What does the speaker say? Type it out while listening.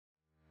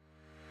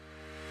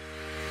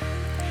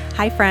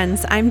Hi,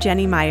 friends. I'm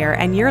Jenny Meyer,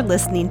 and you're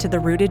listening to the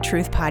Rooted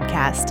Truth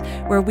podcast,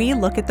 where we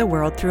look at the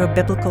world through a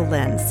biblical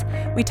lens.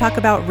 We talk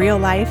about real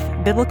life,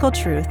 biblical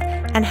truth,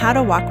 and how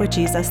to walk with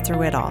Jesus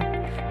through it all.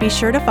 Be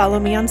sure to follow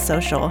me on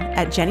social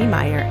at Jenny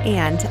Meyer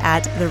and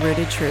at The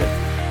Rooted Truth.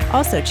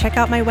 Also, check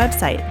out my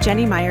website,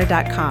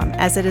 jennymeyer.com,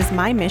 as it is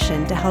my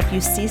mission to help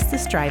you cease the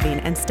striving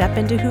and step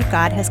into who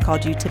God has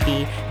called you to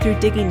be through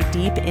digging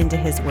deep into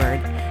His Word.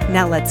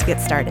 Now let's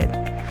get started.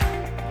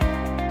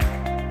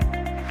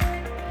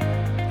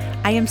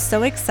 I am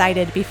so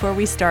excited before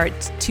we start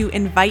to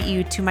invite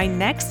you to my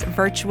next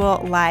virtual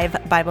live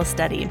Bible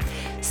study.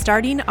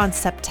 Starting on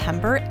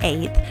September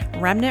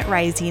 8th, Remnant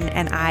Rising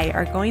and I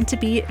are going to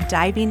be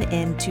diving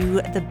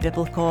into the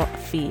biblical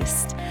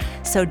feast.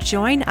 So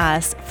join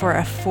us for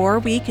a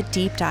 4-week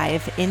deep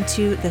dive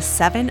into the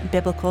 7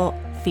 biblical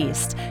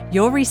feast.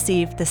 You'll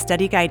receive the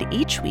study guide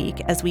each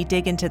week as we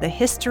dig into the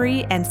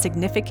history and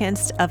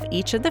significance of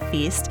each of the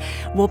feasts.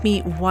 We'll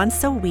meet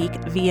once a week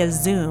via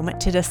Zoom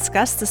to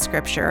discuss the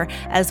scripture,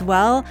 as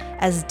well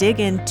as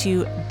dig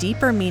into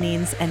deeper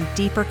meanings and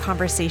deeper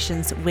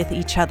conversations with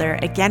each other.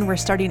 Again, we're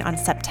starting on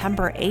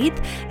September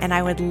 8th, and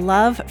I would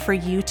love for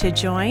you to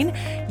join.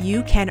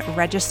 You can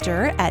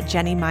register at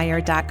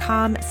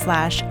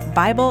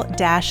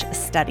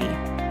jennymeyer.com/Bible-study.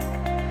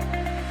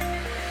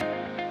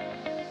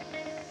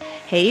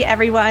 Hey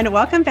everyone,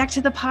 welcome back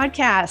to the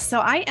podcast. So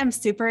I am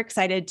super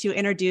excited to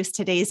introduce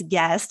today's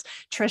guest,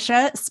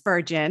 Trisha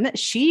Spurgeon.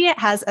 She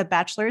has a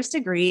bachelor's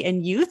degree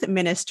in youth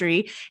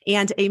ministry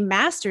and a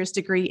master's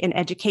degree in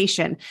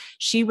education.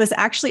 She was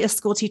actually a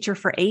school teacher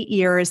for 8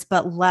 years,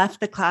 but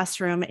left the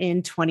classroom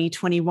in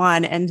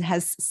 2021 and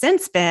has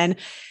since been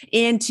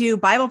into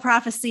Bible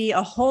prophecy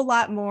a whole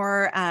lot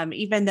more.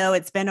 Even though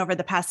it's been over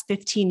the past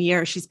 15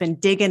 years, she's been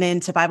digging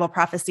into Bible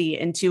prophecy,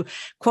 into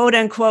quote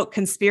unquote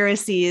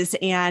conspiracies,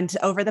 and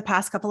over the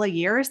past couple of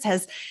years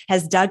has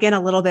dug in a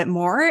little bit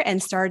more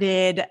and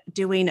started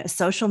doing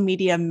social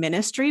media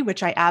ministry,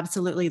 which I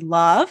absolutely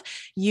love.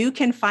 You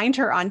can find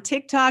her on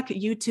TikTok,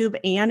 YouTube,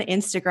 and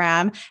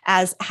Instagram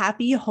as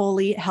Happy,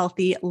 Holy,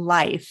 Healthy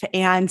Life.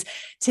 And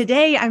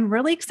today I'm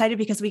really excited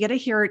because we get to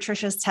hear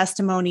Trisha's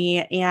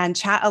testimony and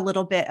chat a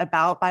little bit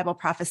about Bible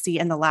prophecy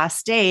in the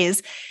last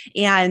days.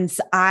 And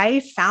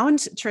I found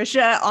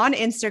Trisha on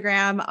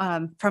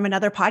Instagram from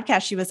another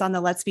podcast. She was on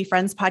the Let's Be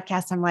Friends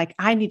podcast. I'm like,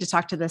 I need to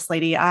talk to this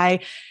lady. I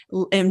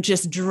am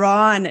just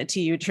drawn to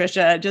you,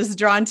 Trisha, just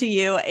drawn to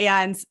you.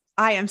 And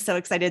I am so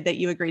excited that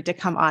you agreed to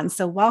come on.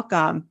 So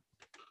welcome.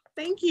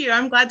 Thank you.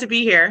 I'm glad to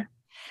be here.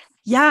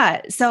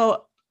 Yeah.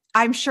 So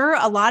I'm sure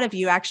a lot of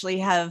you actually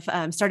have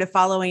started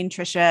following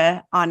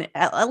Trisha on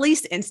at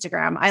least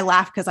Instagram. I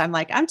laugh because I'm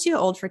like, I'm too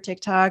old for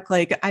TikTok.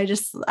 Like,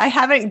 I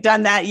haven't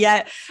done that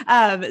yet.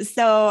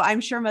 So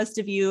I'm sure most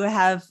of you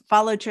have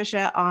followed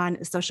Trisha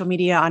on social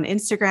media, on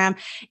Instagram,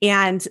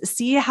 and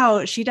see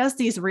how she does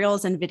these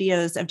reels and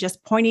videos of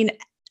just pointing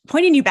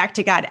you back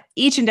to God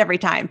each and every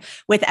time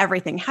with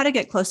everything, how to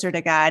get closer to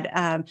God,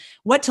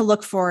 what to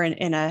look for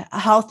in a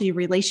healthy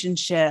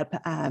relationship,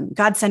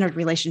 God-centered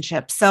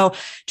relationship. So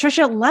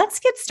Trisha,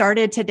 let's get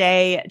started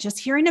today just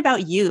hearing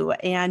about you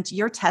and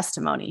your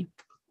testimony.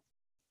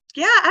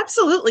 Yeah,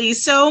 absolutely.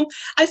 So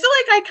I feel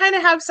like I kind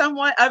of have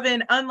somewhat of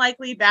an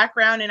unlikely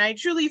background, and I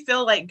truly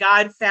feel like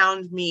God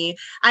found me.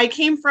 I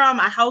came from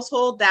a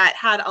household that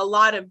had a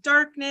lot of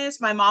darkness.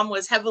 My mom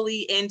was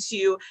heavily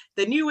into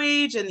the New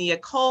Age and the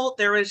occult.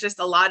 There was just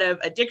a lot of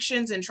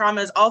addictions and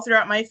traumas all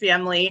throughout my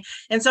family.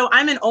 And so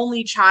I'm an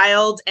only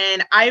child,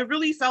 and I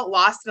really felt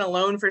lost and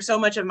alone for so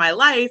much of my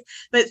life.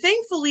 But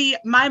thankfully,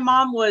 my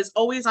mom was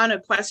always on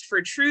a quest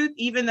for truth,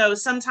 even though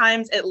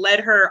sometimes it led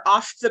her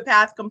off the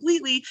path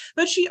completely.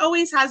 But she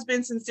always has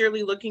been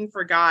sincerely looking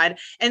for God.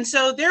 And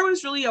so there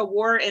was really a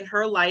war in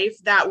her life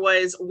that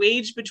was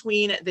waged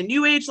between the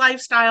New Age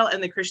lifestyle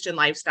and the Christian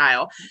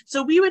lifestyle.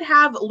 So we would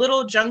have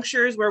little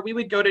junctures where we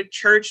would go to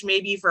church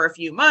maybe for a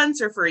few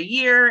months or for a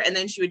year, and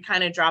then she would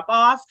kind of drop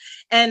off.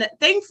 And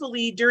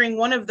thankfully, during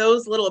one of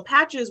those little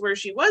patches where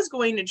she was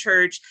going to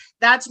church,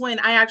 that's when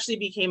I actually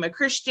became a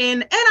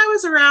Christian, and I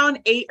was around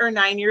 8 or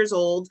 9 years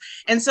old.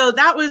 And so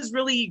that was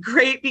really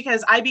great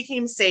because I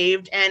became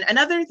saved. And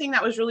another thing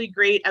that was really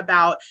great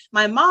about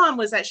my mom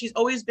was that she's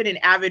always been an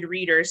avid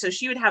reader. So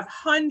she would have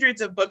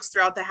hundreds of books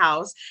throughout the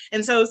house.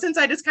 And so since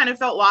I just kind of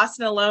felt lost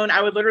and alone,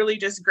 I would literally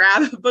just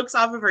grab books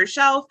off of her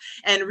shelf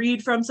and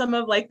read from some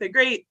of like the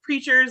great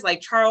preachers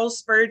like Charles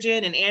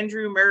Spurgeon and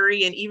Andrew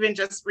Murray, and even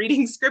just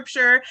reading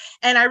scripture.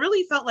 And I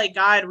really felt like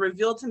God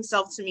revealed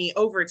himself to me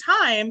over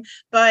time,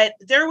 but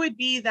there would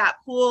be that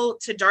pull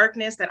to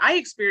darkness that I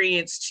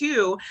experienced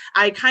too.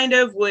 I kind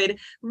of would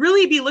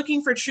really be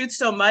looking for truth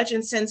so much.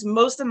 And since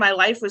most of my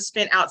life was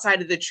spent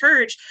outside of the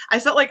church, church, I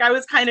felt like I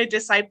was kind of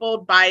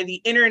discipled by the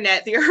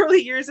internet, the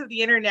early years of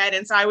the internet.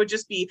 And so I would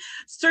just be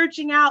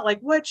searching out like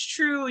what's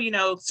true,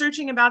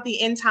 searching about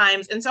the end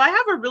times. And so I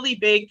have a really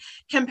big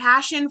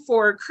compassion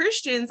for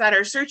Christians that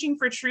are searching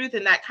for truth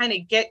and that kind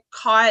of get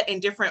caught in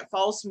different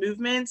false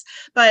movements.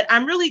 But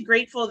I'm really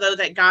grateful, though,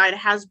 that God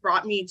has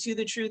brought me to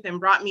the truth and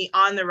brought me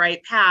on the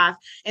right path.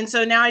 And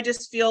so now I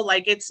just feel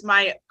like it's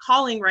my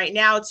calling right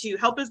now to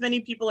help as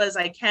many people as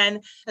I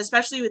can,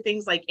 especially with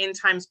things like end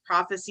times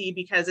prophecy,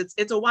 because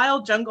it's a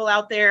wild jungle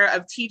out there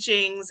of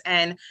teachings.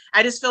 And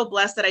I just feel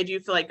blessed that I do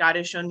feel like God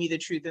has shown me the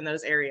truth in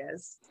those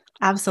areas.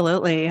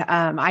 Absolutely.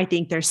 I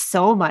think there's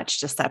so much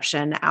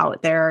deception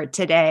out there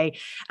today,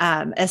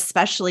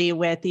 especially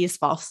with these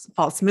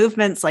false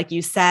movements, like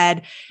you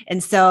said.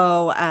 And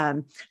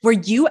so, were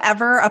you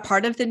ever a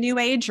part of the New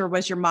Age, or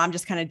was your mom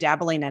just kind of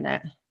dabbling in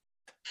it?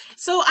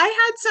 So I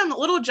had some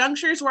little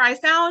junctures where I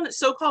found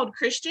so-called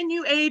Christian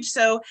New Age.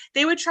 So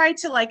they would try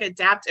to like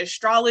adapt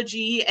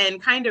astrology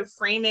and kind of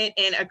frame it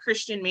in a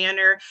Christian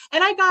manner.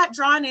 And I got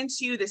drawn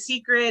into The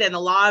Secret and the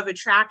law of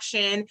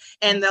attraction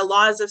and the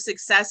laws of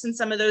success and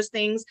some of those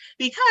things,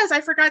 because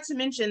I forgot to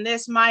mention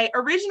this. My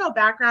original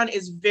background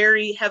is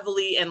very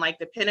heavily in like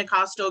the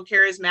Pentecostal,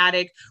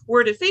 charismatic,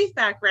 word of faith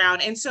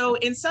background. And so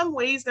in some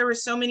ways, there were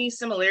so many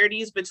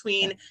similarities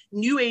between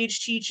New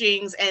Age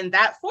teachings and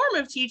that form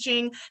of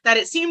teaching that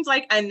it seems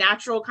like a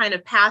natural kind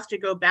of path to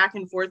go back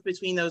and forth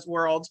between those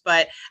worlds.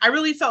 But I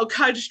really felt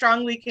God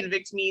strongly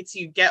convict me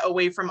to get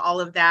away from all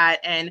of that.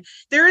 And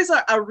there is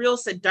a real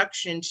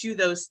seduction to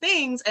those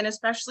things. And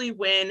especially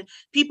when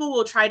people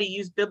will try to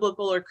use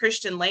biblical or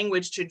Christian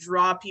language to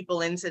draw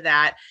people into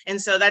that.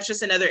 And so that's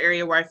just another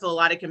area where I feel a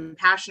lot of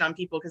compassion on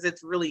people, because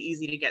it's really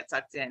easy to get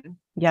sucked in.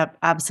 Yep,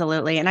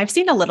 absolutely. And I've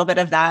seen a little bit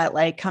of that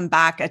like come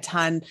back a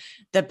ton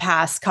the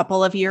past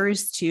couple of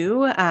years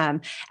too,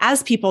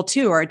 as people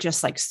too are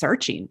just like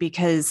searching,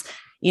 because,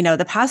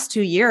 the past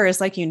 2 years,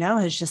 like,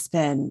 has just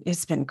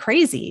it's been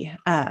crazy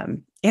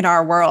in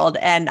our world.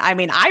 And I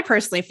mean, I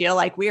personally feel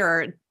like we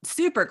are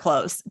super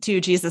close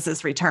to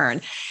Jesus's return.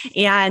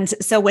 And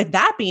so with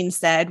that being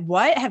said,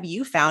 what have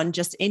you found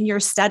just in your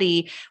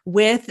study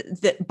with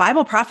the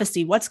Bible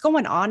prophecy? What's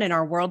going on in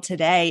our world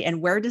today?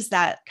 And where does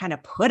that kind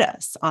of put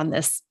us on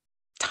this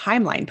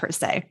timeline per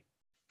se?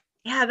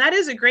 Yeah, that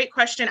is a great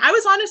question. I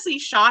was honestly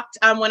shocked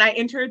when I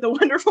entered the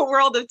wonderful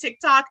world of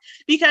TikTok,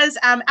 because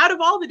out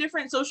of all the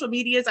different social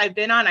medias I've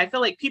been on, I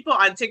feel like people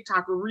on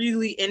TikTok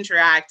really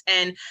interact.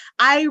 And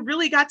I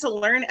really got to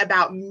learn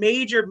about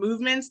major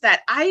movements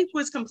that I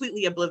was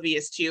completely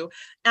oblivious to.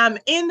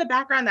 In the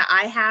background that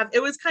I have,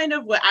 it was kind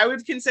of what I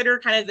would consider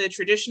kind of the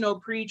traditional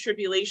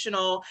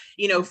pre-tribulational,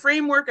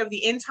 framework of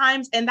the end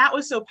times. And that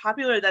was so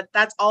popular that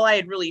that's all I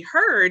had really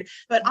heard.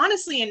 But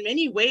honestly, in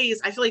many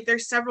ways, I feel like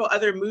there's several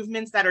other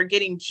movements that are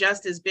getting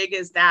just as big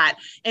as that.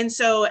 And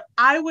so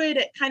I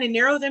would kind of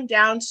narrow them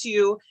down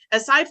to,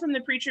 aside from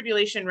the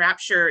pre-tribulation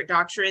rapture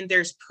doctrine,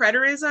 there's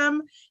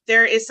preterism.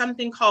 There is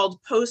something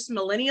called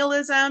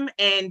post-millennialism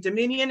and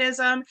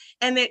dominionism,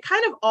 and they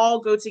kind of all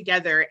go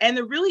together. And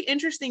the really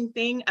interesting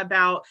thing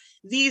about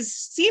these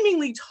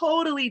seemingly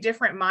totally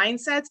different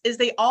mindsets is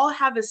they all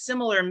have a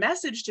similar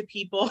message to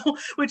people,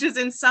 which is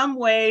in some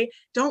way,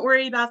 don't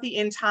worry about the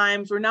end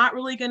times. We're not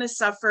really going to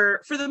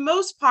suffer. For the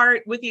most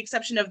part, with the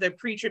exception of the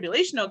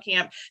pre-tribulational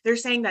camp, they're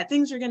saying that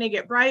things are going to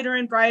get brighter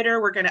and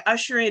brighter. We're going to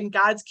usher in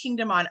God's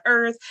kingdom on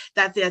earth,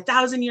 that the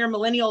 1,000-year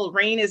millennial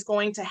reign is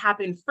going to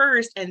happen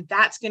first, and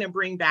that's going to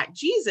bring back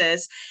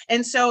Jesus.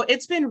 And so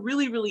it's been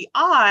really, really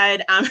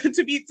odd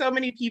to meet so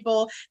many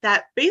people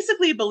that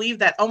basically believe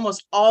that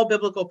almost all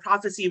biblical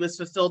prophecy was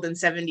fulfilled in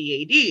 70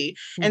 AD.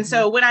 Mm-hmm. And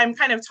so when I'm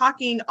kind of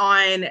talking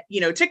on,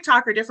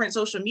 TikTok or different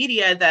social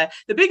media,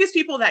 the biggest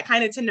people that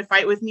kind of tend to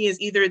fight with me is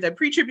either the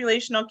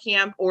pre-tribulational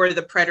camp or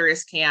the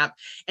preterist camp.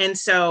 And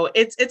so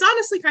it's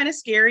honestly kind of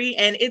scary.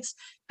 And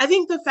I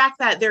think the fact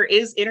that there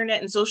is internet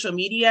and social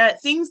media,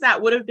 things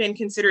that would have been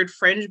considered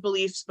fringe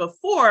beliefs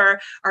before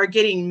are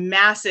getting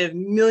massive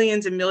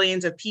millions and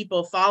millions of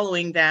people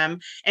following them.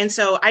 And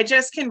so I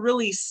just can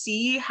really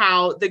see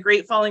how the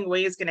great falling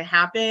away is going to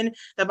happen.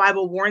 The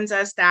Bible warns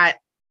us that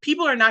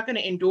people are not going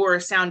to endure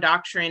sound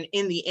doctrine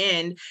in the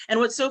end. And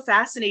what's so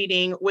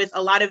fascinating with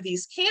a lot of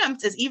these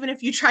camps is even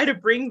if you try to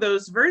bring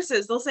those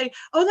verses, they'll say,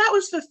 oh, that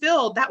was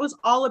fulfilled. That was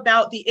all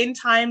about the end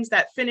times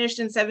that finished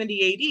in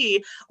 70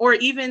 AD. Or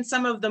even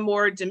some of the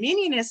more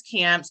dominionist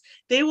camps,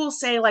 they will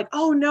say like,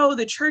 oh no,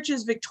 the church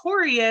is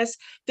victorious.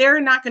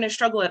 They're not going to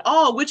struggle at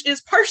all, which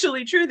is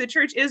partially true. The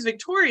church is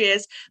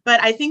victorious,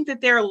 but I think that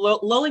they're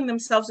lulling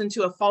themselves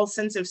into a false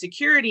sense of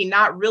security,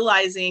 not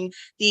realizing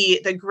the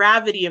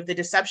gravity of the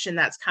deception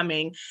that's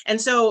coming.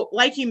 And so,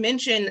 like you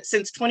mentioned,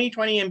 since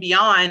 2020 and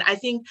beyond, I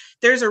think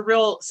there's a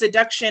real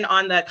seduction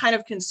on the kind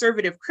of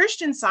conservative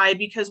Christian side,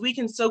 because we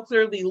can so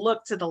clearly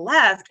look to the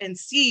left and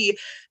see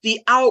the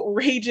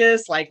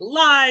outrageous like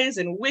lies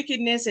and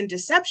wickedness and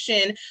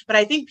deception. But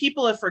I think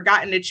people have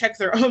forgotten to check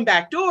their own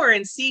back door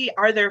and see,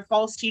 are there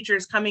false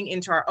teachers coming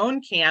into our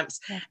own camps?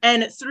 Yeah.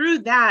 And through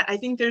that, I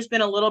think there's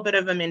been a little bit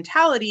of a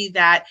mentality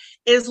that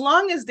as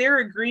long as they're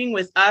agreeing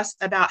with us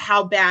about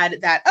how bad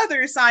that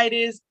other side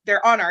is,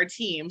 they're on our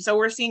team. So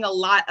we're seeing a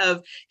lot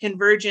of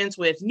convergence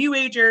with New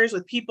Agers,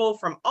 with people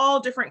from all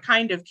different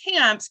kind of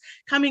camps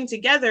coming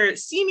together,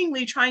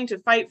 seemingly trying to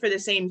fight for the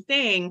same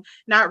thing,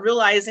 not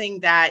realizing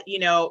that,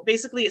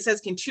 basically it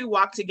says, can two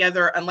walk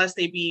together unless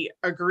they be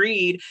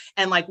agreed?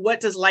 And like, what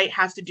does light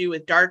have to do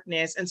with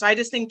darkness? And so I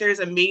just think there's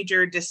a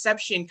major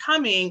deception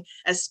coming,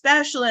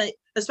 especially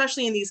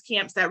in these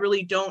camps that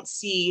really don't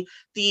see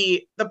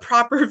the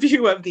proper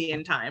view of the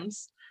end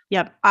times.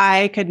 Yep.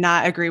 I could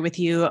not agree with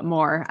you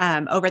more.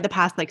 Over the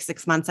past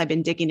 6 months, I've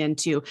been digging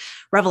into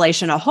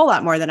Revelation a whole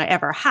lot more than I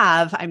ever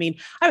have. I mean,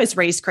 I was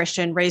raised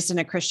Christian, raised in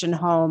a Christian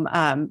home.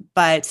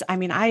 But I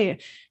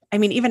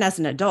mean, even as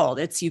an adult,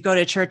 it's, you go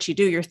to church, you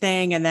do your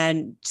thing, and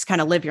then just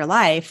kind of live your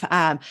life.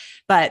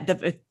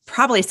 But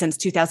probably since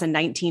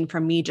 2019, for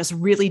me, just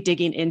really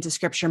digging into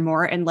scripture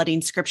more and letting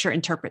scripture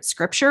interpret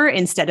scripture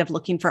instead of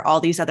looking for all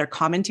these other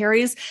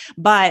commentaries.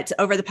 But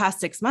over the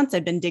past 6 months,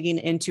 I've been digging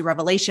into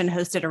Revelation,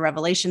 hosted a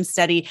Revelation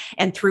study.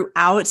 And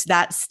throughout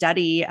that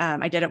study,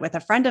 I did it with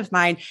a friend of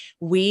mine.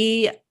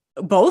 We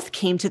both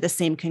came to the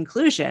same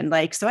conclusion.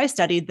 So I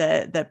studied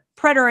the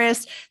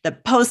preterist, the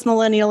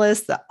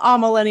postmillennialist, the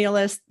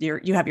amillennialist,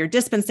 you have your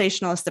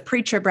dispensationalist, the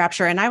pre-trib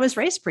rapture, and I was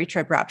raised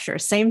pre-trib rapture,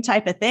 same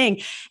type of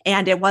thing.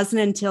 And it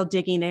wasn't until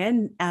digging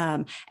in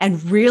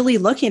and really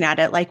looking at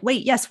it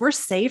wait, yes, we're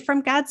saved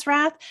from God's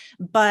wrath,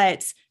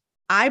 but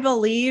I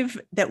believe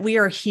that we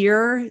are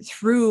here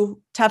through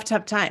tough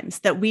times,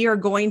 that we are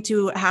going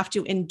to have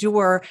to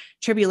endure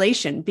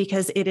tribulation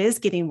because it is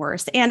getting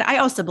worse. And I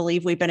also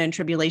believe we've been in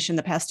tribulation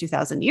the past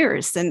 2,000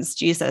 years since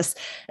Jesus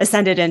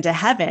ascended into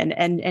heaven.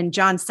 And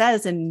John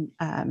says in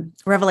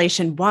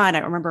Revelation 1, I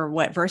don't remember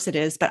what verse it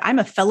is, but I'm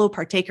a fellow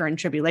partaker in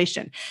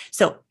tribulation.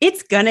 So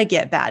it's going to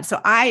get bad. So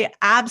I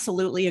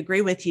absolutely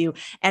agree with you.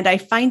 And I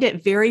find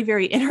it very,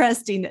 very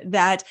interesting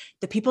that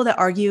the people that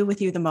argue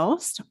with you the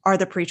most are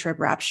the pre-trib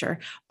rapture,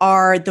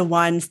 are the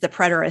ones, the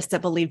preterists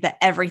that believe that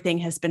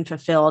everything has been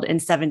fulfilled in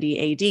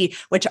 70 AD,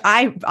 which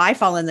I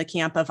fall in the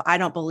camp of, I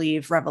don't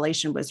believe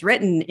Revelation was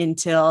written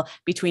until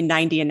between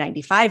 90 and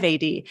 95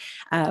 AD.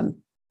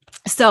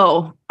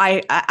 So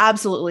I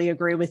absolutely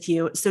agree with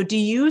you. So do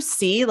you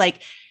see,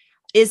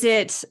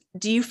 do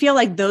you feel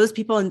like those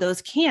people in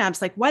those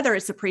camps, whether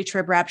it's the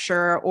pre-trib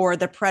rapture or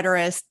the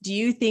preterist, do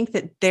you think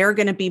that they're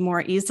going to be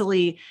more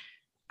easily,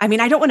 I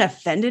don't want to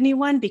offend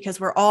anyone because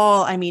we're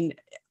all, I'm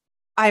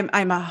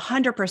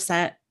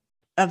 100%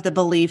 of the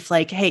belief,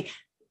 hey,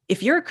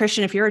 if you're a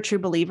Christian, if you're a true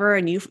believer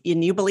and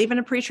you believe in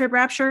a pre-trib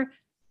rapture,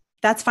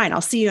 that's fine. I'll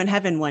see you in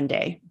heaven one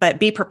day, but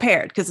be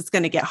prepared because it's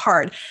going to get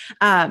hard.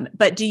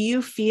 But do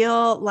you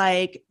feel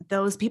like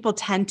those people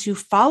tend to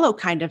follow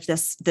kind of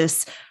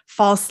this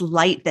false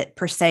light that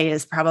per se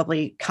is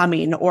probably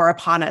coming or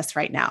upon us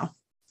right now?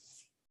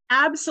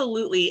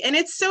 Absolutely. And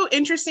it's so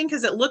interesting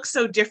because it looks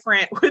so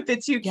different with the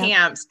two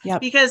camps,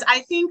 because I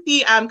think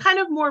the kind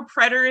of more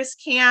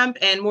preterist camp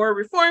and more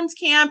reformed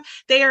camp,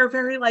 they are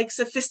very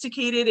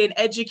sophisticated and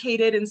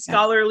educated and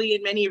scholarly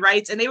in many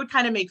rights. And they would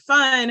kind of make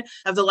fun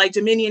of the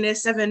dominionist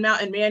seven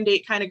mountain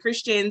mandate kind of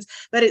Christians.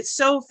 But it's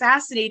so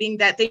fascinating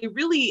that they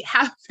really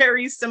have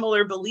very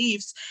similar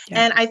beliefs.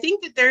 And I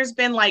think that there's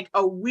been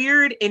a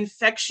weird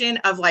infection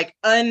of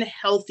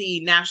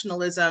unhealthy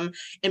nationalism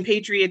and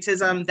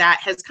patriotism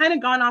that has kind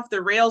of gone off the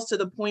rails to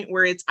the point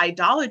where it's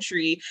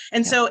idolatry.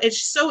 And so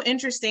it's so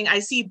interesting. I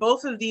see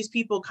both of these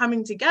people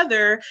coming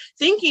together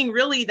thinking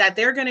really that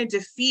they're going to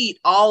defeat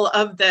all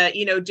of the,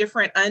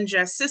 different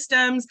unjust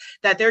systems,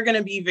 that they're going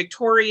to be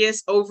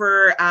victorious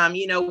over,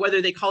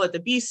 whether they call it the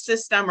beast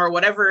system or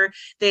whatever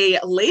they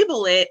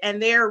label it. And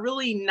they're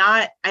really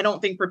not, I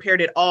don't think,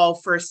 prepared at all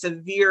for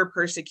severe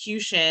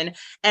persecution.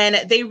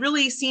 And they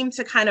really seem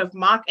to kind of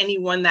mock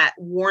anyone that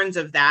warns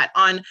of that.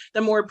 On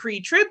the more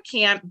pre-trib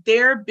camp,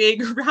 their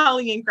big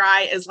rallying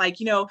cry is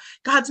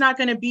God's not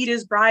going to beat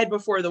his bride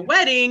before the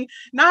wedding,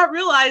 not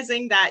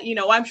realizing that,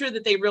 I'm sure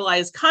that they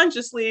realize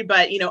consciously,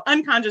 but,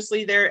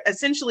 unconsciously, they're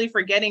essentially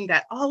forgetting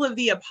that all of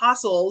the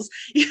apostles,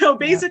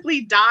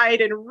 basically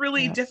died in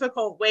really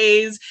difficult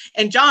ways.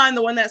 And John,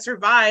 the one that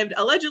survived,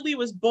 allegedly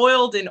was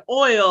boiled in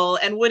oil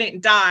and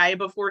wouldn't die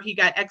before he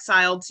got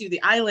exiled to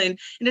the island.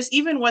 And it's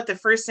even what the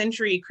first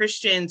century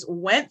Christians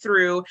went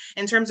through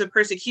in terms of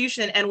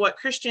persecution and what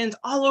Christians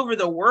all over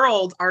the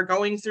world are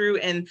going through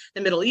in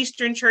the Middle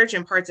Eastern Lutheran Church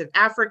in parts of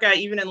Africa,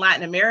 even in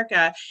Latin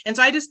America. And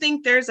so I just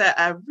think there's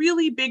a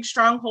really big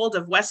stronghold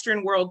of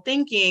Western world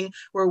thinking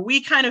where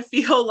we kind of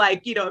feel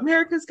like,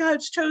 America's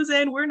God's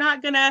chosen. We're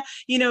not going to,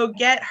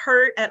 get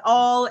hurt at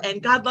all.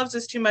 And God loves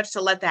us too much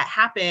to let that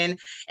happen.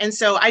 And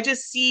so I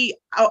just see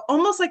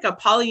almost like a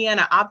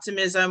Pollyanna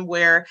optimism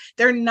where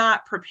they're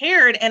not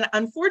prepared. And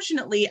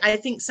unfortunately, I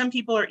think some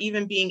people are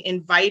even being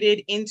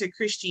invited into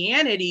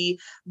Christianity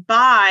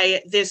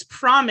by this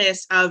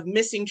promise of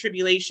missing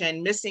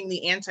tribulation, missing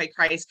the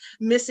Antichrist,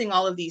 missing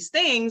all of these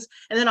things.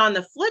 And then on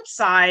the flip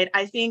side,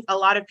 I think a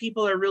lot of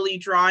people are really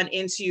drawn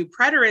into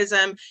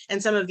preterism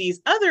and some of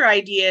these other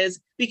ideas,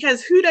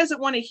 because who doesn't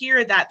want to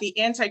hear that the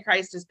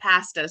Antichrist is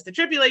past us, the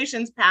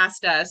tribulation's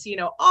past us,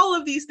 all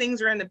of these things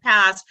are in the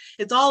past.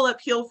 It's all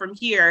uphill from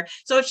here.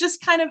 So it's just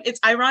it's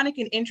ironic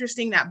and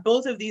interesting that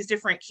both of these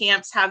different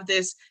camps have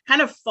this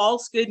kind of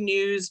false good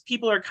news.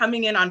 People are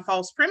coming in on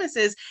false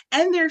premises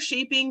and they're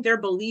shaping their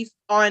belief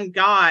on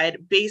God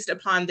based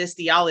upon this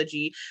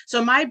theology.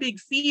 So my big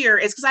fear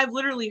is, because I've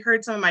literally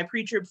heard some of my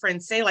pre-trib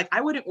friends say, like,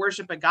 I wouldn't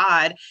worship a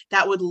God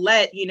that would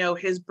let,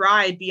 his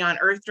bride be on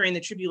earth during the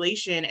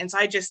tribulation. And so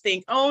I just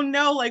think, oh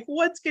no, like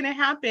what's going to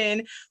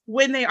happen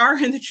when they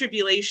are in the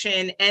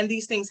tribulation and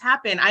these things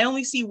happen? I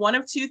only see one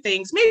of two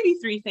things, maybe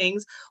three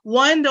things.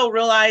 One, they'll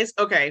realize,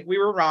 okay, we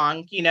were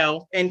wrong,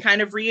 and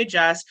kind of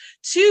readjust.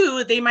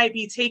 Two, they might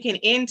be taken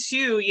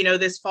into,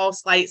 this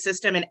false light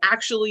system and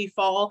actually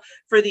fall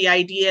for the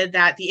idea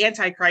that the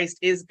Antichrist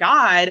is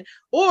God.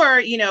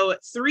 Or,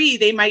 three,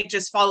 they might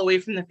just fall away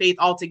from the faith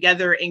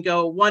altogether and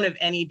go one of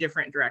any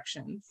different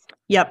directions.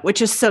 Yep,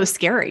 which is so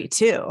scary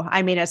too.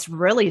 I mean, it's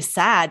really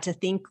sad to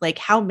think like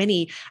how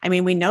many,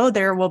 we know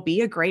there will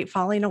be a great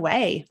falling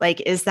away.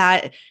 Like, is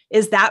that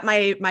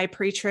my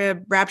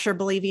pre-trib rapture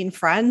believing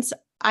friends?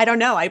 I don't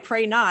know. I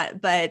pray not,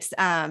 but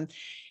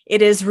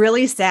it is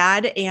really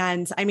sad.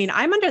 And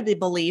I'm under the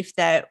belief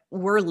that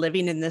we're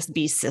living in this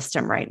beast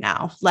system right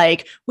now.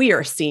 Like, we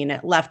are seeing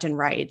it left and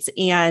right,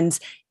 and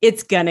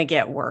it's going to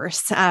get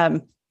worse.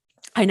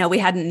 I know we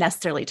hadn't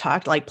necessarily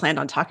planned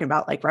on talking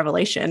about like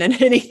Revelation and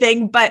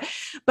anything, but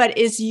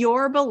is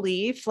your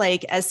belief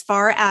like, as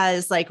far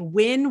as like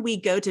when we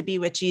go to be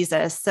with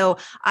Jesus? So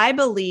I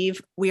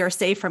believe we are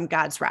saved from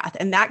God's wrath.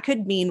 And that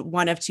could mean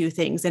one of two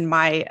things, in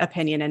my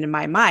opinion and in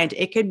my mind.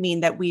 It could mean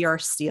that we are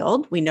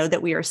sealed. We know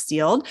that we are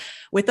sealed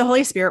with the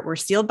Holy Spirit. We're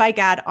sealed by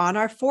God on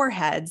our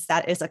foreheads.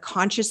 That is a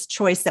conscious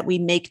choice that we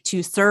make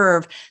to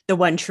serve the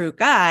one true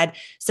God.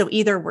 So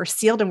either we're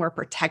sealed and we're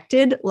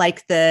protected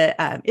like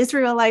the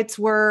Israelites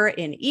were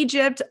in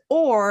Egypt,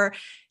 or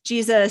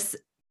Jesus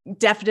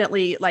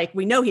definitely, like,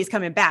 we know he's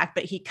coming back,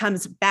 but he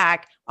comes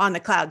back on the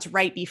clouds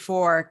right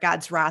before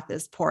God's wrath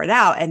is poured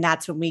out. And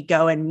that's when we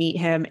go and meet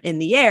him in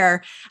the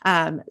air.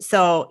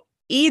 So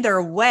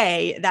either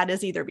way, that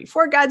is either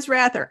before God's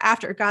wrath or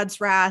after God's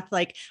wrath.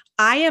 Like,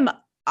 I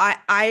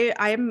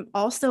am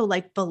also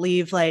like,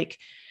 believe like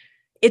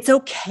it's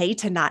okay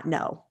to not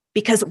know,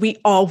 because we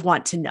all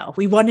want to know.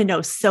 We want to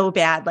know so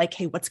bad, like,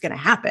 hey, what's going to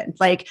happen?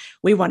 Like,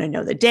 we want to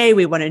know the day,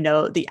 we want to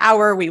know the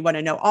hour, we want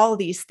to know all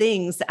these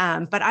things.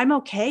 But I'm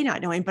okay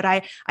not knowing, but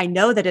I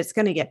know that it's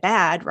going to get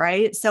bad,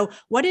 right? So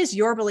what is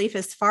your belief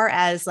as far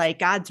as like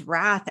God's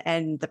wrath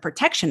and the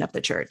protection of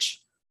the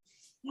church?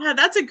 Yeah,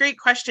 that's a great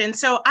question.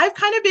 So I've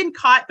kind of been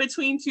caught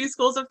between two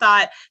schools of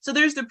thought. So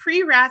there's the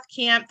pre-wrath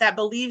camp that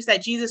believes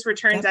that Jesus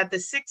returns at the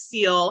sixth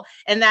seal,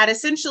 and that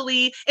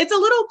essentially it's a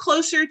little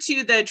closer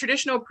to the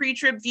traditional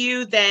pre-trib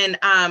view than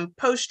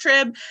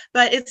post-trib,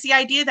 but it's the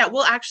idea that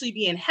we'll actually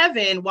be in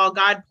heaven while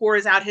God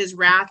pours out his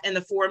wrath in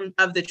the form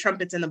of the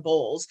trumpets and the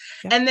bowls.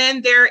 Yep. And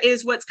then there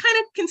is what's kind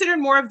of considered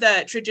more of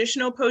the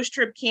traditional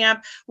post-trib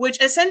camp,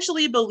 which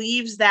essentially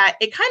believes that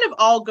it kind of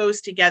all goes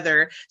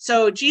together.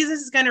 So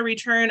Jesus is going to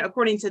return,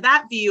 according to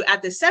that view,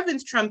 at the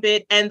seventh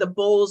trumpet, and the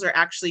bowls are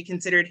actually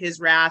considered his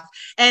wrath.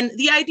 And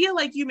the idea,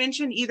 like you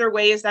mentioned, either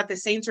way is that the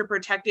saints are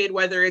protected,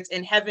 whether it's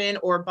in heaven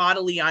or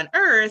bodily on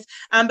earth.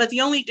 But the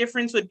only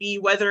difference would be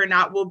whether or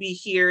not we'll be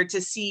here to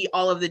see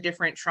all of the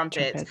different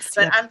trumpets.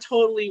 But I'm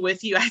totally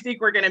with you. I think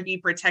we're going to be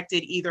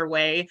protected either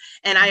way.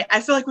 And I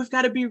feel like we've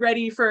got to be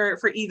ready for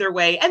either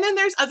way. And then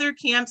there's other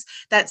camps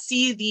that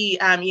see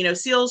the,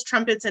 seals,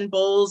 trumpets, and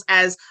bowls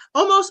as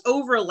almost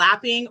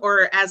overlapping,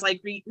 or as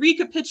like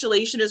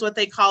recapitulation is what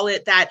they call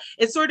it, that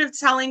it's sort of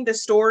telling the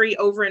story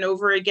over and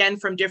over again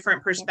from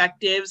different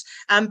perspectives.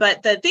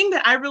 But the thing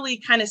that I really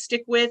kind of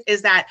stick with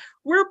is that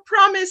we're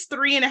promised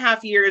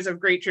 3.5 years of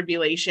great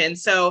tribulation.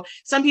 So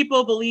some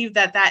people believe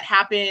that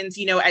happens,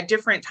 at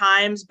different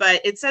times,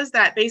 but it says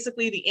that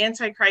basically the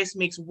Antichrist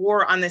makes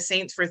war on the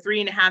saints for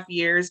 3.5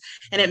 years.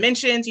 And it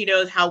mentions,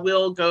 how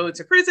we'll go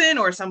to prison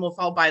or some will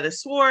fall by the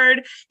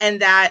sword.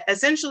 And that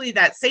essentially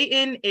that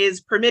Satan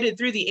is permitted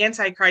through the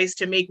Antichrist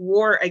to make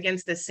war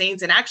against the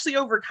saints and actually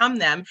overcome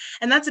them.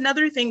 And that's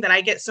another thing that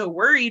I get so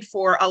worried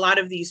for a lot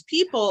of these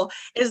people,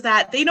 is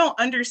that they don't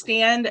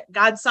understand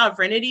God's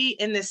sovereignty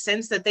in the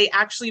sense that they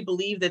actually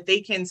believe that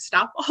they can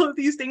stop all of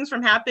these things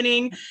from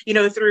happening,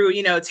 through,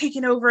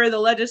 taking over the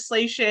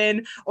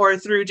legislation or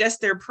through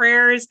just their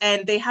prayers.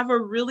 And they have a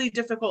really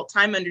difficult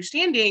time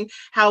understanding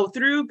how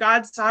through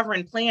God's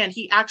sovereign plan,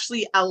 he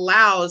actually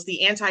allows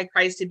the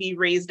Antichrist to be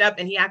raised up,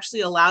 and he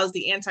actually allows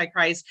the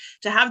Antichrist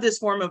to have this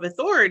form of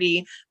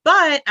authority.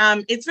 But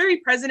it's very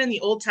present in the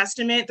Old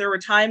Testament. There were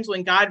times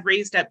when God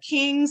raised up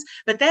kings,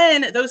 but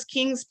then those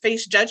kings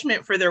faced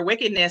judgment for their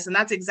wickedness. And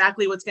that's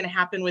exactly what's going to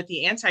happen with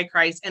the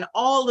Antichrist. And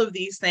all of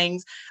these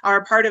things are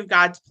a part of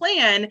God's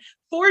plan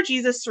for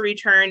Jesus to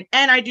return.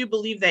 And I do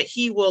believe that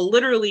he will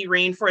literally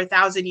reign for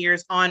 1,000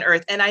 years on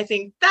earth. And I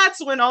think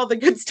that's when all the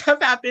good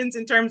stuff happens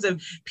in terms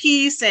of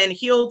peace and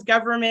healed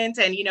government.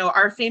 And,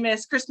 our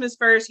famous Christmas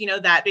verse,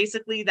 that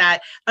basically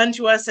that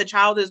unto us a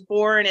child is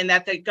born, and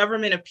that the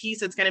government of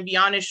peace is going to be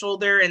on his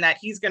shoulder, and that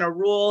he's going to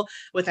rule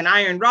with an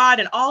iron rod,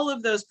 and all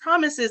of those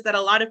promises that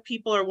a lot of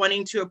people are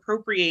wanting to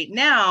appropriate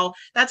now.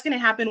 That's going to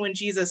happen when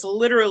Jesus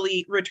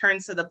literally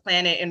returns to the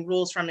planet and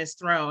rules from his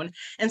throne.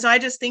 And so I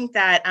just think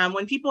that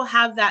when people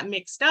have that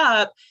mixed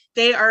up,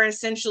 they are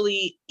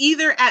essentially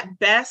either at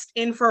best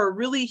in for a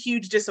really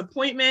huge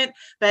disappointment,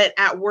 but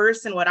at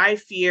worst, and what I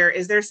fear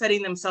is they're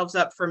setting themselves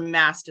up for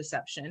mass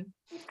deception.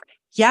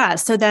 Yeah.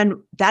 So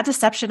then that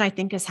deception, I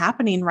think, is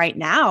happening right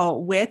now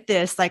with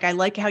this. Like, I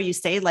like how you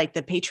say, like,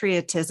 the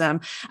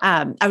patriotism.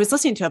 I was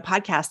listening to a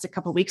podcast a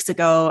couple of weeks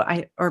ago,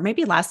 or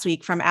maybe last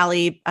week, from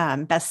Ali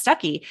Beth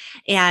Stuckey,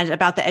 and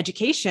about the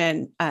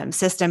education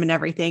system and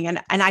everything. And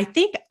I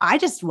think I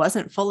just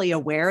wasn't fully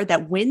aware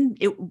that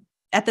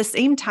at the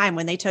same time,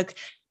 when they took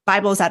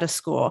Bibles out of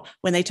school,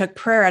 when they took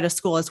prayer out of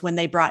school, is when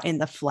they brought in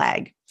the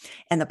flag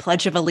and the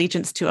Pledge of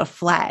Allegiance to a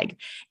flag.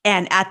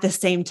 And at the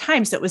same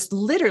time, so it was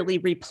literally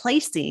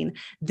replacing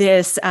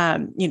this,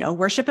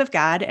 worship of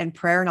God and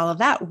prayer and all of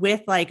that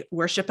with like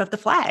worship of the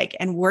flag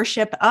and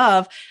worship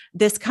of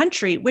this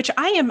country, which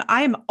I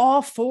am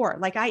all for.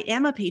 Like, I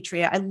am a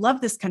patriot. I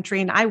love this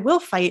country and I will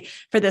fight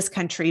for this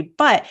country,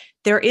 but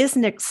there is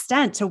an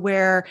extent to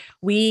where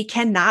we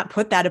cannot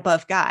put that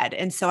above God.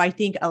 And so I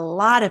think a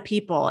lot of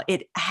people,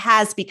 it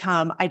has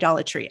become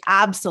idolatry,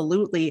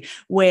 absolutely,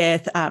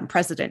 with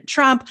President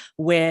Trump,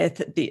 with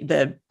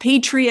the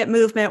patriot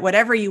movement,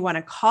 whatever you want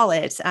to call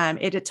it.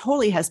 It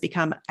totally has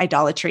become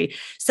idolatry.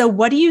 So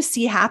what do you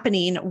see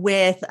happening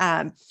with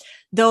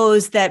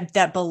those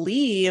that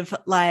believe,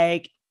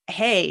 like,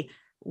 hey,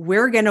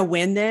 we're going to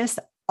win this?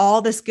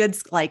 All this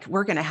goods, like,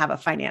 we're going to have a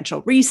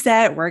financial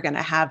reset. We're going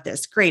to have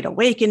this great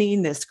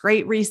awakening, this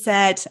great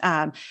reset.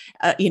 Not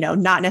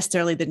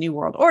necessarily the New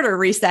World Order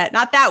reset,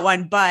 not that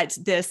one, but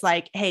this,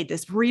 like, hey,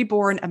 this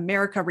reborn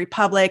America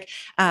Republic.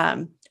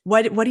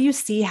 What do you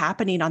see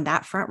happening on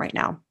that front right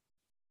now?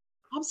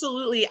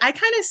 Absolutely. I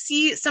kind of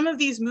see some of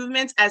these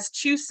movements as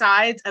two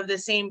sides of the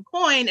same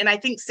coin. And I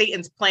think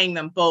Satan's playing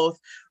them both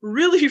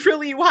really,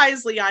 really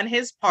wisely on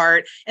his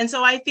part. And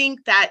so I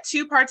think that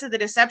two parts of the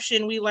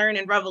deception we learn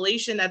in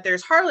Revelation, that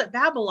there's harlot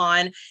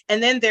Babylon,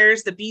 and then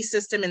there's the beast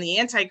system and the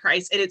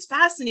Antichrist. And it's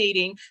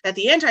fascinating that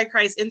the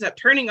Antichrist ends up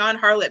turning on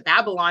harlot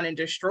Babylon and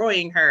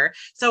destroying her.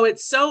 So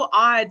it's so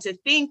odd to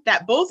think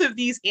that both of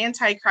these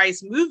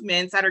Antichrist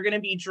movements that are going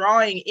to be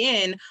drawing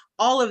in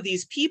all of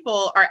these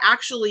people are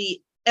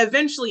actually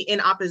eventually in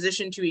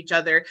opposition to each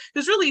other,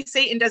 because really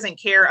Satan doesn't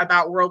care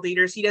about world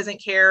leaders. He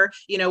doesn't care,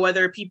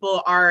 whether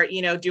people are,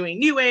 doing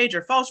new age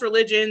or false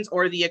religions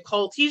or the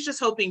occult. He's just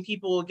hoping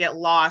people will get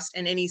lost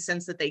in any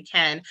sense that they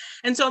can.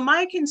 And so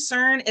my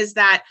concern is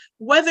that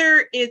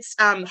whether it's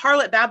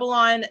harlot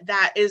Babylon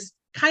that is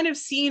kind of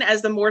seen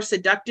as the more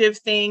seductive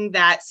thing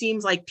that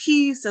seems like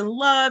peace and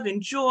love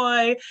and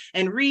joy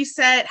and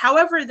reset,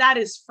 however that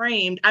is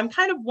framed, I'm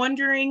kind of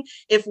wondering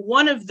if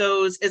one of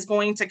those is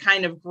going to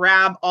kind of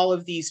grab all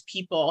of these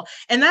people.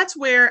 And that's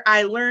where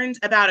I learned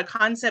about a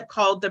concept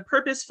called the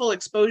purposeful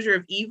exposure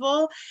of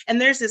evil.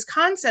 And there's this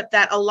concept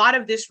that a lot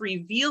of this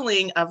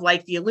revealing of,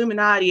 like, the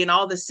Illuminati and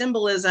all the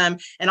symbolism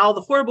and all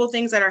the horrible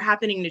things that are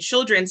happening to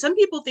children, some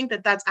people think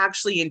that that's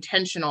actually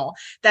intentional,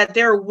 that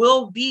there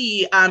will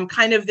be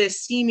kind of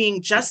this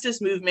seeming justice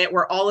movement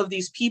where all of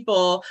these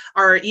people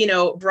are,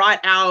 brought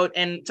out,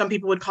 and some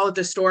people would call it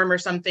the storm or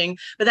something,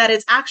 but that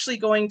it's actually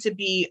going to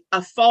be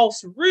a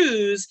false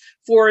ruse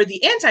for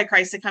the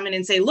Antichrist to come in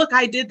and say, look,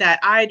 I did that.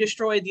 I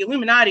destroyed the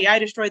Illuminati. I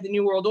destroyed the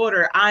New World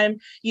Order. I'm,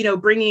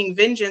 bringing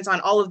vengeance on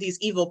all of these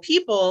evil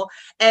people.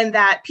 And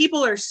that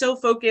people are so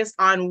focused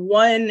on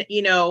one,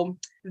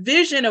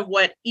 vision of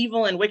what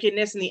evil and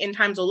wickedness in the end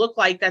times will look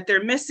like, that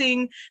they're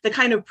missing the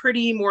kind of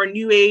pretty more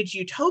new age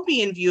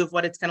utopian view of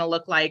what it's going to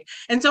look like.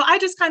 And so I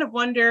just kind of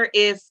wonder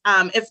if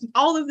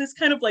all of this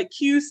kind of like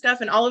Q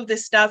stuff and all of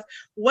this stuff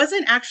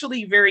wasn't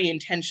actually very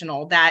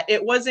intentional, that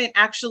it wasn't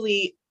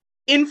actually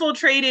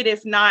infiltrated,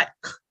 if not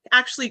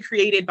actually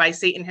created by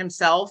Satan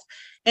himself,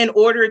 in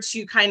order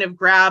to kind of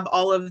grab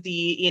all of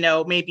the,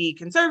 maybe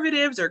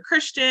conservatives or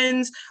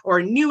Christians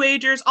or New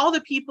Agers, all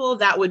the people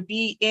that would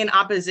be in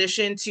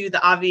opposition to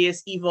the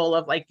obvious evil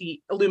of, like,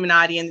 the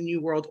Illuminati and the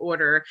New World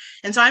Order.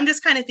 And so I'm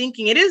just kind of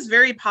thinking it is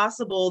very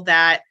possible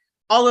that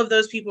all of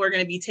those people are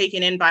going to be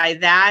taken in by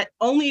that,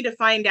 only to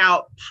find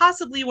out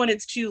possibly when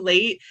it's too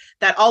late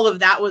that all of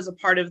that was a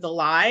part of the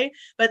lie.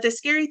 But the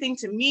scary thing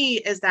to me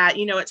is that,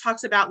 it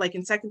talks about like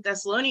in 2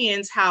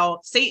 Thessalonians,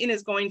 how Satan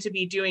is going to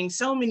be doing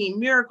so many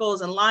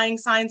miracles and lying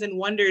signs and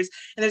wonders,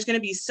 and there's going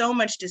to be so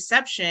much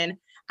deception.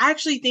 I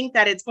actually think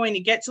that it's going to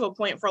get to a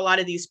point for a lot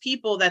of these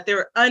people that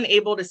they're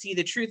unable to see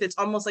the truth. It's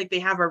almost like they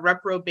have a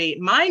reprobate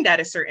mind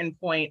at a certain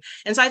point.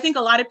 And so I think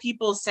a lot of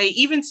people say,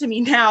 even to me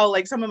now,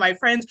 like some of my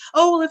friends,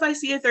 oh, well, if I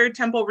see a third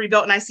temple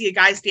rebuilt and I see a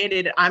guy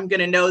standing, I'm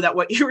going to know that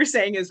what you were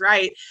saying is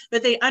right.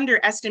 But they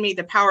underestimate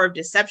the power of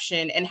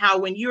deception and how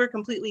when you are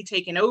completely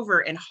taken over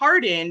and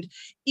hardened,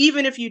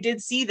 even if you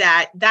did see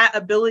that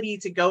ability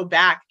to go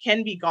back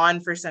can be gone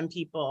for some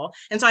people.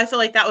 And so I feel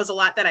like that was a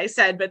lot that I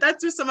said, but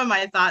that's just some of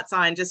my thoughts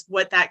on just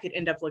what that could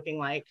end up looking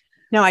like.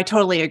 No, I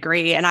totally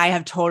agree. And I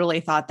have totally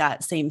thought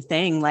that same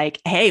thing. Like,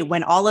 hey,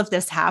 when all of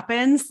this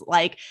happens,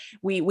 like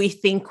we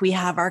think we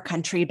have our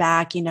country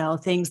back,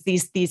 things,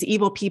 these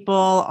evil people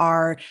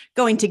are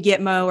going to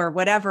Gitmo or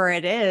whatever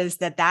it is,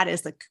 that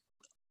is the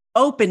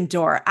open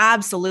door,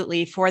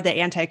 absolutely, for the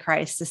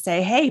Antichrist to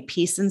say, hey,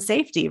 peace and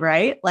safety,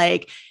 right?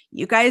 Like,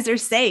 you guys are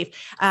safe.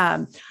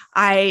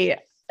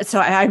 So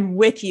I'm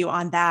with you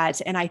on that.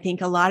 And I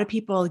think a lot of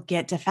people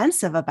get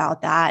defensive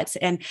about that.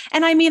 And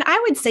I mean, I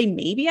would say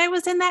maybe I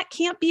was in that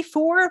camp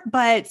before,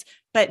 but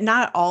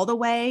not all the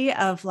way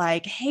of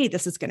like, hey,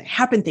 this is going to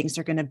happen. Things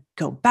are going to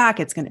go back.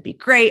 It's going to be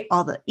great.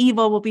 All the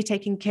evil will be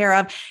taken care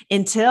of,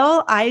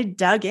 until I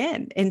dug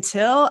in,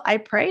 until I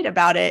prayed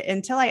about it,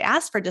 until I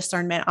asked for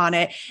discernment on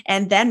it.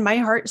 And then my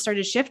heart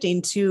started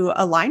shifting to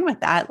align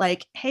with that.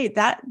 Like, hey,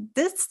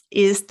 this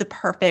is the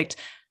perfect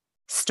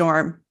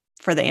storm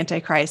for the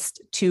Antichrist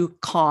to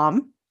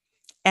calm.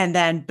 And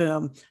then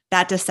boom,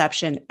 that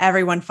deception,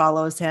 everyone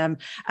follows him.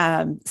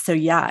 So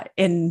yeah,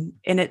 and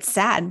it's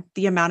sad,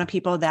 the amount of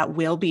people that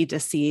will be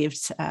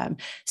deceived.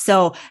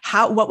 So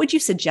what would you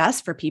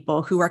suggest for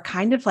people who are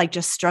kind of like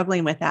just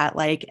struggling with that?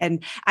 Like,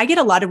 and I get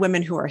a lot of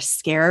women who are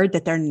scared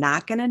that they're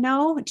not going to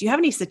know. Do you have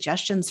any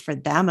suggestions for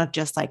them of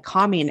just like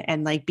calming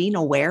and like being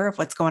aware of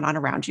what's going on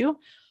around you?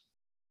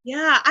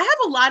 Yeah, I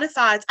have a lot of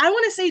thoughts. I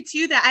want to say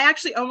too that I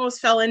actually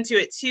almost fell into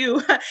it too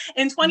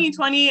in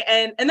 2020.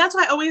 And that's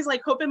why I always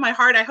like hope in my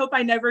heart. I hope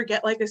I never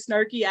get like a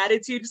snarky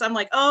attitude, because I'm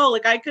like, oh,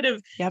 like I could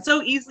have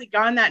so easily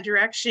gone that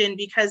direction,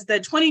 because the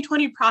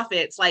 2020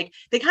 prophets, like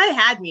they kind of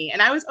had me.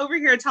 And I was over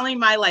here telling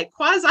my like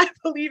quasi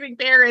believing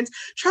parents,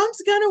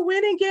 Trump's going to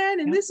win again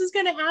and this is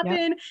going to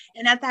happen.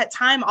 And at that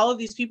time, all of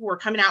these people were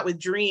coming out with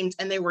dreams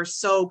and they were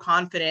so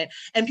confident,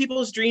 and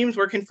people's dreams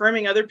were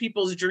confirming other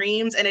people's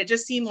dreams. And it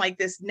just seemed like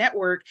this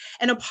network.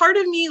 And a part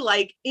of me,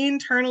 like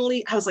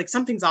internally, I was like,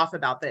 something's off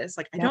about this.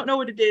 Like, I don't know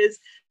what it is.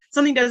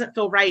 Something doesn't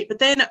feel right. But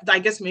then I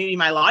guess maybe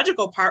my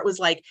logical part was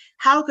like,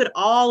 how could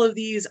all of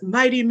these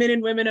mighty men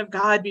and women of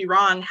God be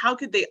wrong? How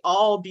could they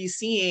all be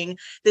seeing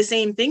the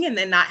same thing and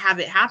then not have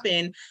it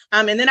happen?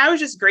 And then I was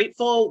just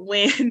grateful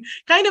when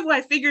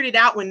I figured it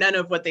out when none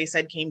of what they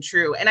said came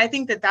true. And I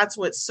think that that's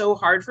what's so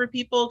hard for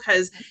people,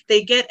 because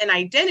they get an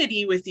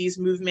identity with these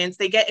movements,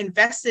 they get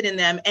invested in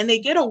them, and they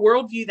get a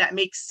worldview that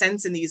makes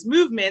sense in these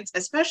movements,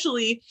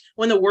 especially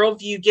when the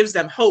worldview gives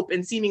them hope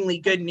and seemingly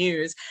good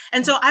news.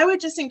 And so I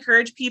would just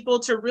encourage people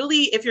to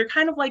really, if you're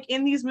kind of like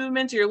in these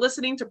movements, or you're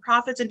listening to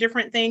prophets and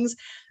different things,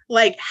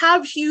 like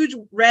have huge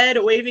red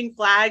waving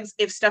flags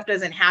if stuff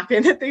doesn't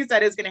happen that they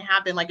said is going to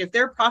happen. Like if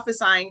they're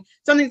prophesying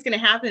something's going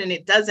to happen and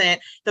it doesn't,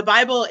 the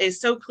Bible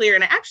is so clear.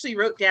 And I actually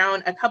wrote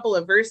down a couple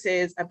of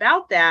verses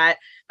about that.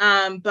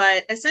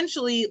 But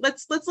essentially,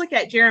 let's look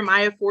at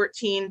Jeremiah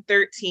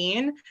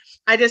 14:13.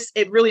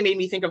 It really made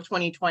me think of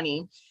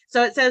 2020.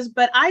 So it says,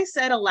 but I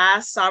said,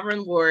 alas,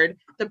 sovereign Lord,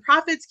 the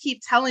prophets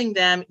keep telling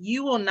them,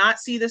 you will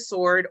not see the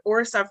sword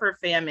or suffer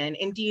famine.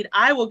 Indeed,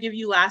 I will give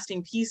you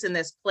lasting peace in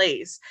this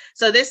place.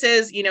 So this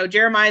is,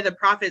 Jeremiah, the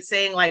prophet,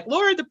 saying like,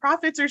 Lord, the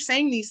prophets are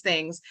saying these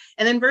things.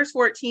 And then verse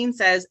 14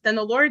 says, then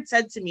the Lord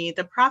said to me,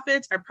 the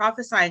prophets are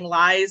prophesying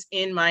lies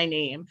in my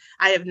name.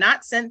 I have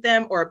not sent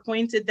them or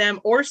appointed them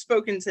or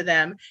spoken to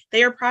them.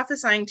 They are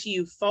prophesying to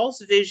you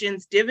false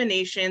visions,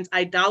 divinations,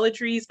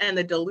 idolatries, and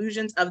the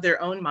delusions of their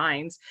own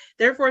minds.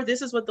 Therefore,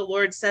 this is what the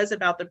Lord says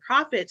about the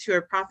prophets who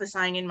are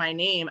prophesying in my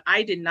name.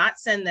 I did not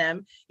send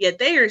them, yet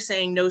they are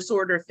saying no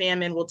sword or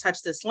famine will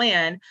touch this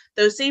land.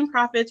 Those same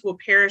prophets will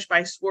perish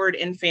by sword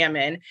and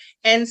famine.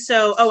 And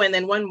so, and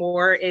then one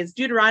more is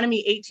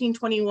Deuteronomy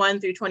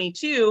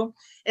 18:21-22.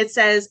 It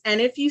says,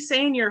 and if you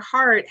say in your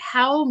heart,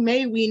 how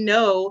may we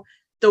know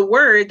the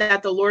word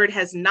that the Lord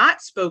has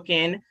not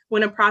spoken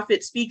when a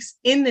prophet speaks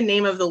in the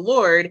name of the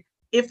Lord?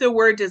 if the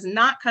word does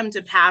not come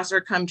to pass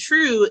or come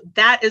true,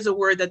 that is a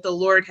word that the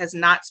Lord has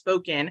not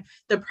spoken.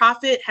 The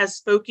prophet has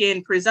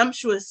spoken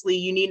presumptuously.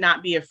 You need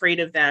not be afraid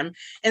of them.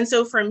 And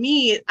so for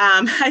me,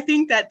 I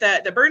think that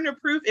the burden of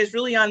proof is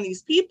really on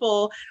these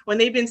people when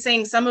they've been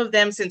saying, some of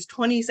them since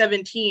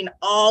 2017,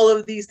 all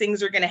of these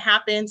things are going to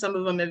happen. Some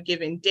of them have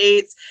given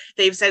dates.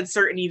 They've said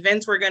certain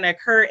events were going to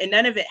occur and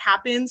none of it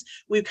happens.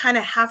 We kind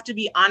of have to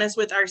be honest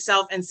with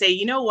ourselves and say,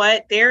 you know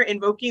what? They're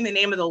invoking the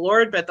name of the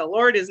Lord, but the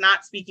Lord is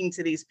not speaking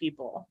to these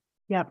people.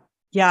 Yep.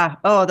 Yeah.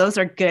 Oh, those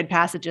are good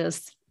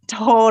passages.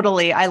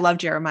 Totally. I love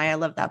Jeremiah. I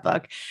love that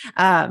book.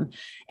 And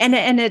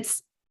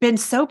it's been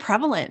so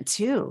prevalent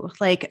too.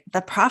 Like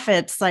the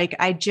prophets, like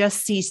I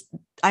just see,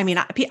 I mean,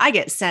 I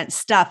get sent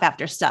stuff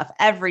after stuff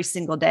every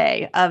single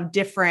day of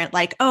different,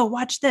 like, oh,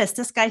 watch this.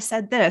 This guy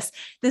said this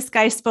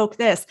guy spoke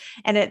this.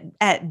 And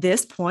at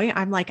this point,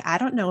 I'm like, I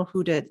don't know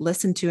who to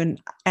listen to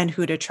and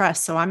who to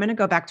trust. So I'm going to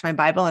go back to my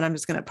Bible and I'm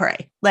just going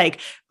to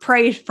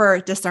pray for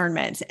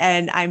discernment.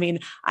 And I mean,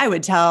 I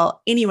would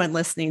tell anyone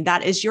listening,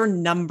 that is your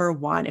number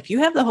one. If you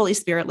have the Holy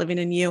Spirit living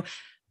in you,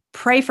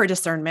 pray for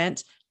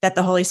discernment, that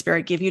the Holy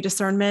Spirit give you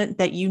discernment,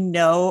 that you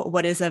know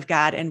what is of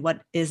God and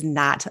what is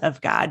not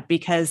of God,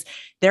 because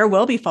there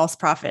will be false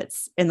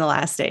prophets in the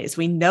last days.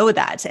 We know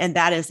that, and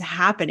that is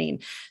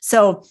happening.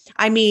 So,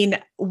 I mean,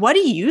 what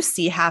do you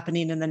see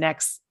happening in the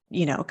next,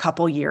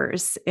 couple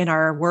years in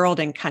our world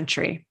and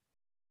country?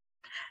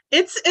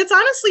 It's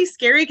honestly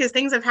scary because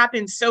things have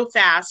happened so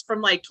fast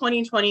from like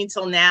 2020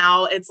 till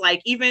now. It's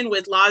like, even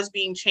with laws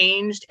being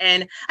changed.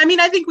 And I mean,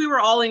 I think we were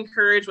all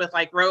encouraged with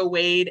like Roe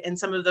Wade and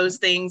some of those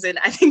things. And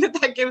I think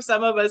that gives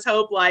some of us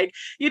hope, like,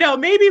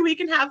 maybe we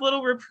can have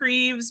little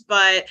reprieves,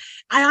 but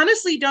I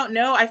honestly don't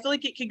know. I feel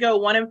like it could go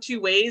one of two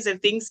ways.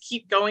 If things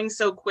keep going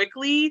so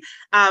quickly,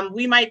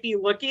 we might be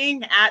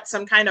looking at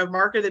some kind of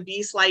mark of the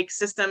beast like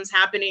systems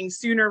happening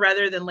sooner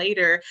rather than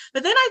later.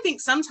 But then I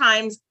think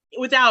sometimes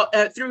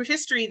through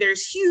history,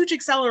 there's huge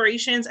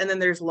accelerations and then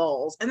there's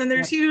lulls, and then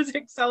there's huge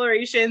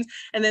accelerations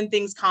and then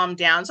things calm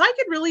down. So I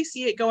could really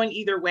see it going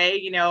either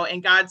way,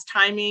 and God's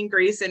timing,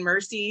 grace and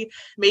mercy.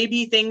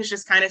 Maybe things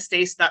just kind of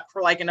stay stuck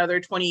for like another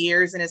 20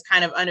 years and is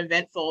kind of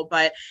uneventful,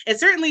 but it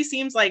certainly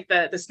seems like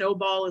the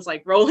snowball is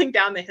like rolling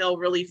down the hill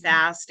really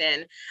fast.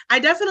 And I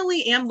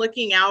definitely am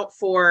looking out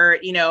for,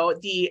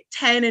 the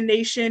 10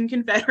 nation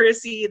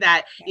confederacy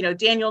that,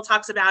 Daniel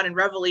talks about in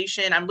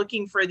Revelation. I'm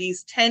looking for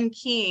these 10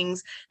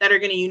 kings that are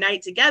going to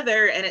unite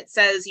together. And it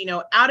says,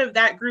 out of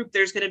that group,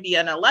 there's going to be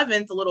an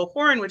 11th, a little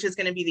horn, which is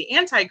going to be the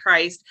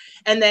Antichrist.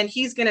 And then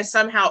he's going to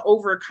somehow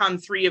overcome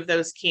 3 of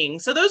those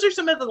kings. So those are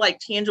some of the like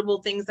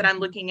tangible things that I'm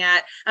looking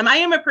at. I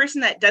am a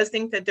person that does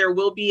think that there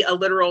will be a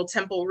literal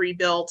temple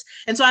rebuilt.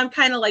 And so I'm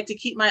kind of like to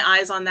keep my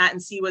eyes on that and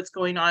see what's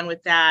going on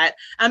with that.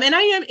 And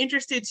I am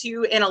interested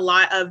too in a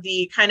lot of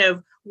the kind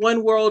of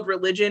one world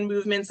religion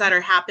movements that are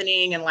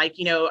happening. And like,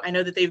 I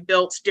know that they've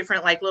built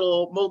different like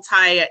little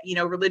multi,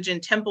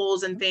 religion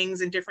temples and things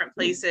in different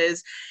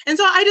places. And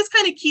so I just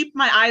kind of keep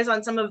my eyes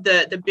on some of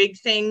the big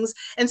things.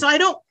 And so I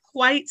don't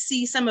quite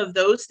see some of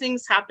those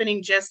things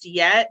happening just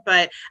yet,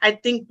 but I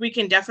think we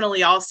can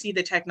definitely all see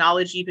the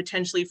technology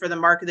potentially for the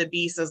mark of the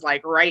beast is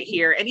like right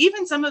here. And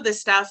even some of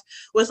this stuff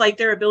was like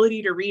their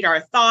ability to read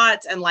our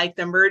thoughts and like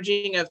the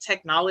merging of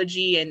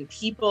technology and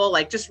people,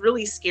 like just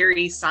really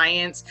scary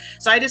science.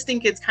 So I just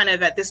think it's kind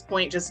of at this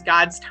point just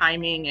God's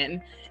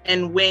timing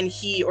and when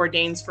he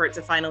ordains for it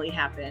to finally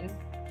happen.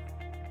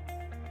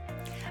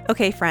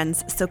 Okay,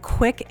 friends, so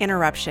quick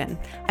interruption.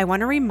 I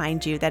want to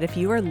remind you that if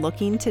you are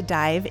looking to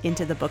dive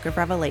into the book of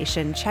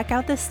Revelation, check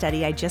out the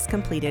study I just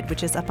completed,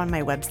 which is up on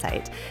my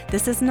website.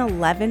 This is an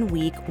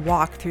 11-week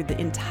walk through the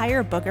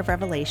entire book of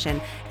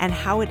Revelation and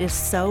how it is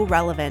so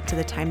relevant to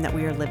the time that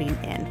we are living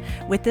in.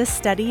 With this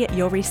study,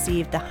 you'll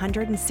receive the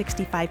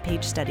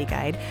 165-page study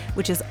guide,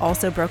 which is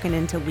also broken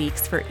into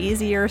weeks for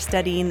easier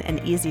studying and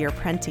easier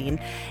printing,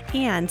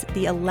 and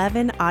the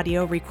 11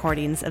 audio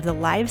recordings of the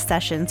live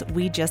sessions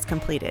we just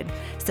completed.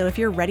 So if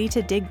you're ready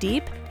to dig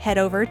deep, head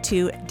over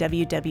to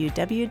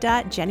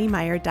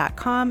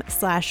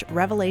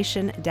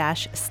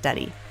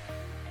www.jennymeyer.com/revelation-study.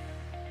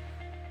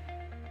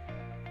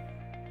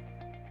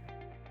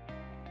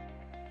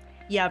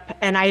 Yep.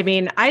 And I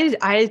mean,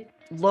 I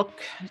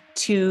look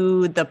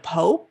to the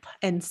Pope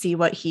and see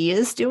what he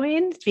is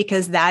doing,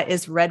 because that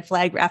is red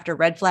flag after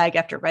red flag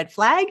after red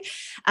flag,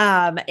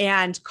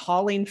 and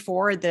calling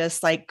for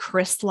this like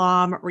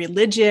Chrislam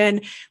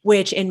religion,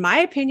 which in my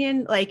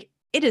opinion, like,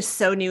 it is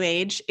so new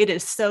age. It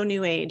is so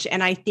new age.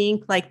 And I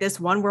think like this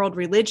one world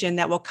religion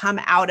that will come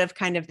out of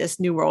kind of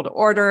this new world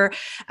order,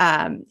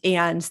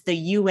 and the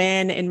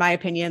UN, in my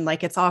opinion,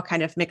 like it's all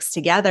kind of mixed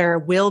together,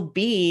 will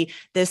be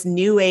this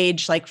new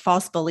age, like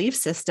false belief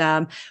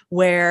system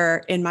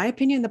where, in my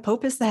opinion, the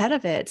Pope is the head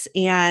of it.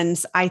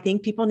 And I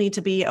think people need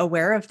to be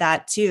aware of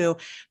that too.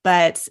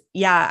 But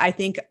yeah, I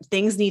think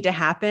things need to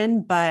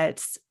happen,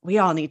 but we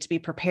all need to be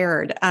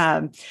prepared.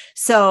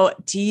 So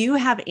do you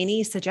have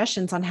any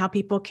suggestions on how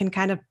people can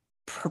kind of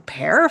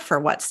prepare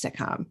for what's to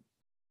come?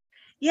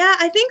 Yeah,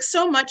 I think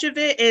so much of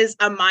it is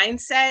a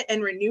mindset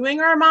and renewing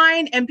our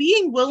mind and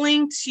being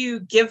willing to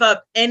give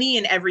up any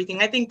and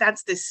everything. I think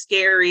that's the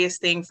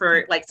scariest thing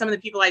for like some of the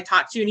people I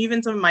talk to and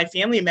even some of my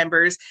family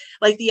members,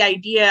 like the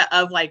idea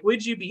of like,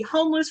 would you be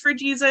homeless for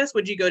Jesus?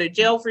 Would you go to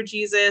jail for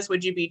Jesus?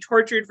 Would you be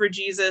tortured for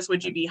Jesus?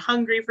 Would you be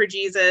hungry for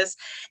Jesus?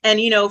 And,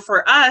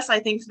 for us, I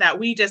think that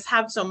we just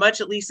have so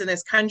much, at least in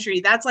this country,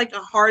 that's like a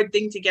hard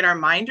thing to get our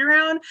mind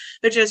around,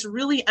 but just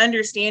really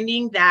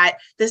understanding that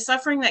the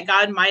suffering that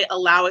God might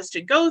allow us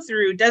to go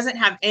through doesn't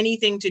have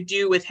anything to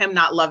do with him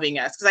not loving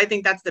us. Because I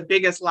think that's the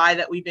biggest lie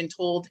that we've been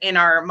told in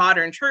our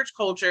modern church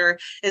culture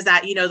is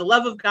that, the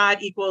love of God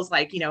equals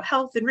like,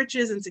 health and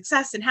riches and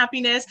success and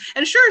happiness.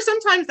 And sure,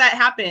 sometimes that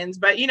happens,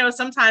 but,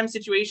 sometimes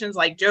situations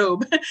like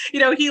Job,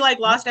 he like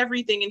lost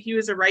everything and he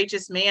was a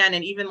righteous man.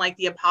 And even like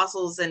the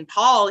apostles and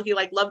Paul, he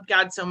like loved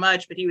God so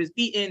much, but he was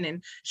beaten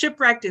and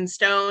shipwrecked and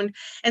stoned.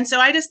 And so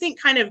I just think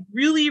kind of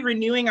really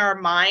renewing our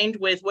mind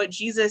with what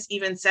Jesus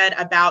even said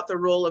about the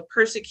role of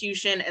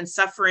persecution and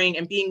suffering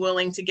and being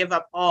willing to give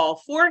up all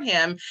for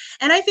him.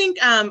 And I think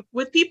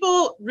with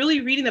people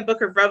really reading the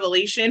book of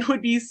Revelation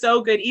would be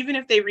so good, even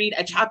if they read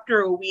a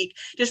chapter a week,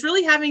 just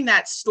really having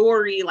that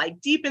story like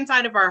deep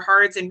inside of our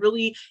hearts and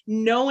really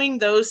knowing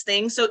those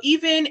things. So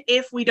even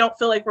if we don't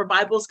feel like we're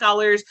Bible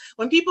scholars,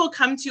 when people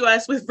come to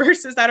us with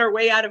verses that are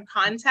way out of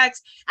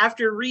context,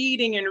 after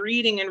reading and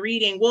reading and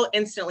reading, we'll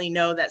instantly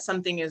know that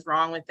something is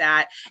wrong with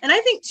that. And I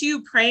think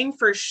too, praying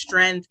for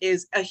strength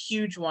is a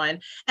huge one.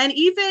 And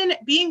even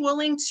being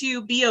willing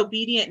to be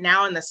obedient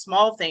now in the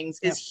small things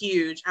is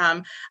huge.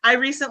 I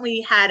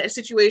recently had a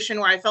situation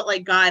where I felt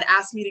like God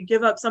asked me to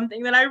give up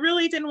something that I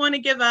really didn't want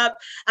to give up.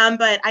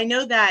 But I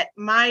know that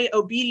my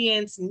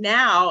obedience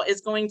now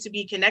is going to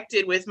be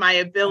connected with my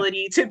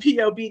ability to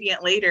be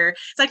obedient later.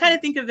 So I kind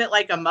of think of it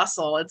like a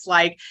muscle. It's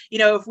like,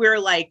 if we're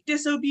like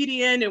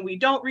disobedient and we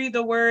don't read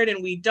the word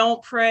and we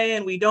don't pray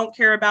and we don't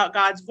care about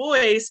God's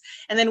voice,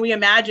 and then we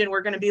imagine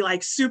we're going to be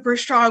like super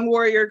strong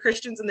warrior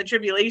Christians in the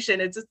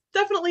tribulation, it's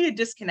definitely a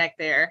disconnect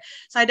there.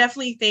 So I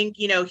definitely think,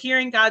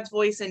 hearing God's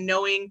voice and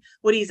knowing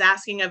what he's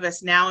asking of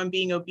us now and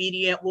being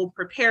obedient will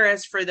prepare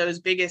us for those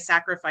biggest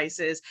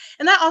sacrifices.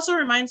 And that also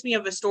reminds me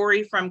of a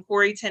story from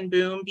Corrie ten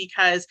Boom,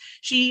 because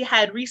she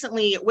had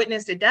recently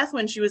witnessed a death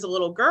when she was a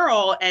little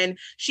girl, and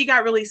she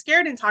got really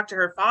scared and talked to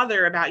her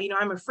father about,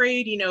 I'm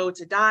afraid,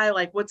 to die,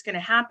 like what's going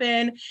to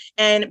happen.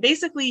 And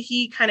basically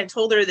he kind of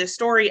told her this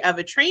story of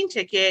a train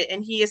ticket,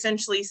 and he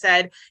essentially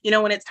said,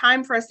 when it's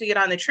time for us to get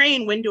on the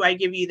train, when do I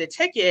give you the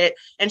ticket?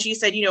 And she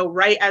said,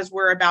 right as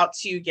we're about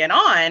to get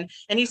on.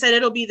 And he said,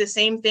 it'll be the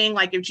same thing.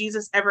 Like if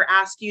Jesus ever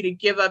asked you to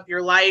give up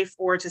your life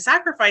or to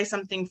sacrifice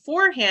something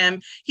for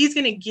him, he's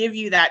going to give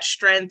you that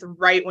strength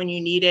right when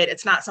you need it.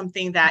 It's not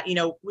something that,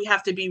 we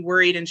have to be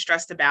worried and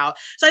stressed about.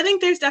 So I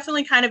think there's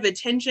definitely kind of a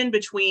tension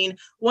between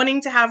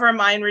wanting to have our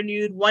mind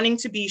renewed, wanting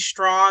to be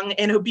strong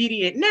and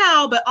obedient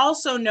now, but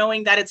also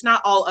knowing that it's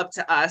not all up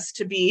to us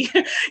to be,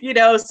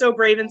 so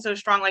brave and so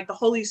strong. Like the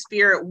Holy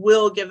Spirit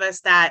will give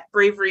us that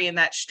bravery and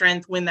that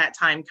strength when that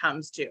time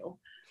comes too.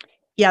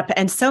 Yep.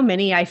 And so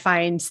many I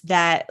find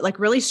that like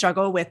really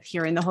struggle with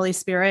hearing the Holy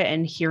Spirit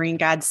and hearing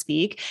God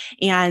speak.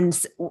 And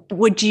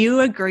would you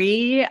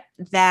agree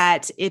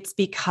that it's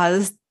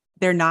because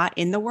they're not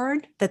in the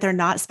word, that they're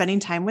not spending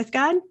time with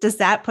God? Does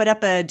that put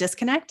up a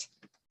disconnect?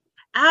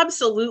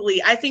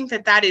 Absolutely. I think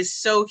that is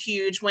so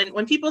huge.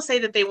 When people say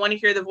that they want to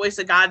hear the voice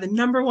of God, the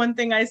number one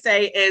thing I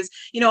say is,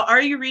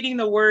 are you reading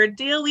the word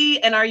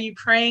daily? And are you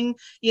praying,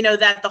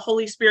 that the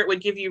Holy Spirit would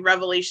give you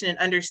revelation and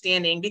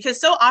understanding? Because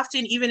so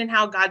often, even in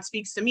how God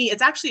speaks to me,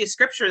 it's actually a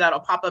scripture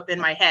that'll pop up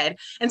in my head.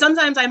 And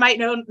sometimes I might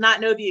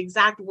not know the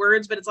exact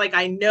words, but it's like,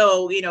 I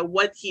know,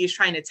 what he is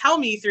trying to tell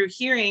me through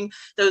hearing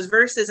those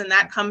verses. And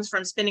that comes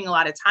from spending a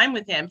lot of time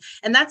with him.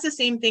 And that's the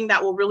same thing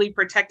that will really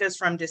protect us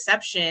from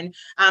deception.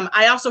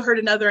 I also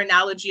heard another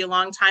analogy a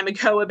long time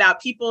ago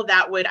about people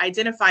that would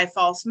identify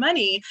false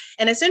money.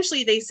 And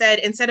essentially they said,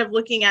 instead of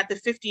looking at the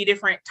 50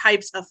 different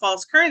types of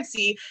false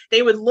currency,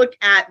 they would look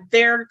at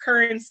their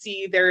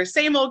currency, their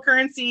same old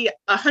currency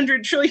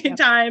 100 trillion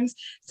times,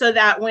 so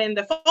that when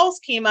the false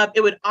came up,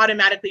 it would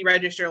automatically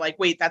register like,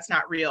 wait, that's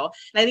not real.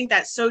 And I think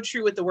that's so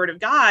true with the word of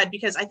God,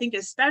 because I think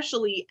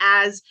especially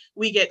as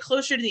we get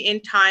closer to the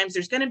end times,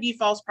 there's going to be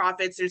false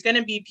prophets. There's going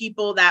to be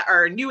people that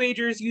are new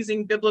agers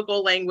using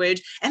biblical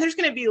language, and there's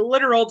going to be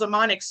literal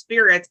demonic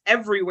spirits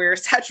everywhere,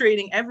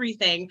 saturating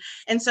everything.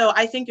 And so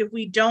I think if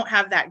we don't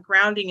have that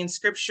grounding in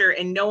scripture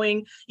and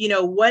knowing,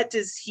 what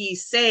does he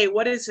say?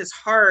 What is his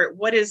heart?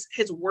 What is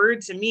his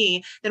word to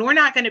me? Then we're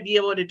not going to be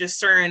able to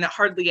discern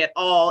hardly at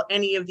all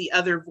any of the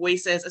other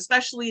voices,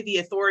 especially the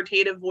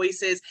authoritative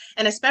voices.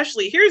 And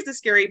especially, here's the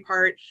scary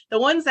part, the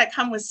ones that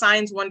come with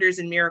signs, wonders,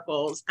 and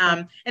miracles.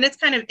 And it's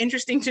kind of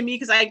interesting to me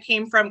because I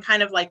came from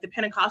kind of like the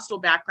Pentecostal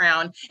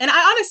background. And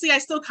I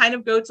still kind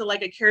of go to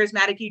like a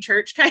charismatic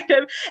church kind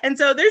of. And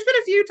so there's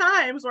been a few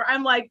times where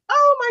I'm like,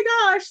 oh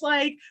my gosh,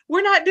 like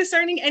we're not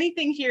discerning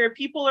anything here.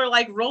 People are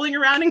like rolling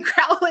around and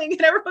growling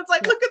and everyone's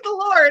like, look at the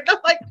Lord. I'm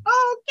like,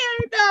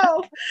 okay,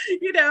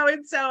 no,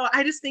 and so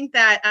I just think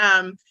that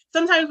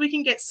sometimes we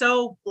can get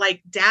so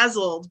like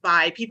dazzled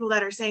by people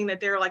that are saying that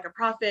they're like a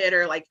prophet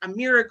or like a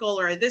miracle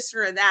or this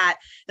or that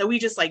we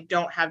just like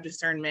don't have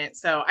discernment.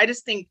 So I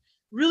just think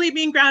really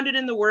being grounded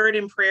in the word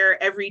and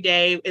prayer every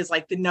day is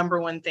like the number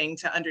one thing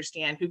to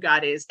understand who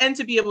God is and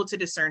to be able to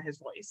discern his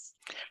voice.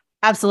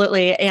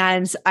 Absolutely.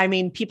 And I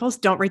mean, people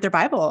don't read their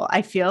Bible.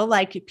 I feel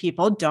like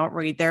people don't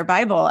read their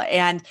Bible.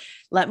 And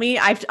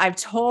I've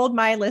told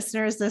my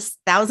listeners this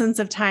thousands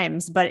of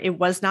times, but it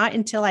was not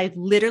until I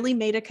literally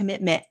made a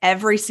commitment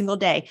every single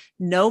day,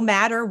 no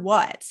matter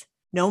what,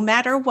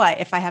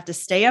 if I have to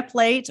stay up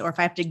late or if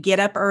I have to get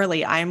up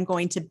early, I'm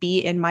going to be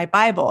in my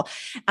Bible.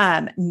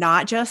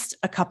 Not just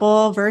a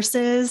couple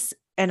verses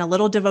and a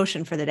little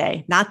devotion for the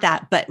day, not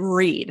that, but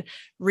read.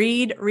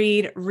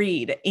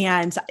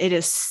 And it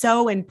is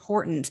so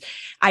important.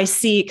 I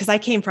see, because I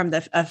came from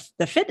the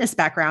fitness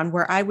background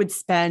where I would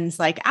spend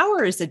like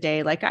hours a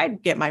day, like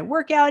I'd get my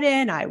workout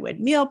in, I would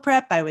meal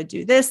prep, I would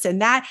do this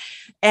and that,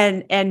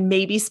 and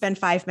maybe spend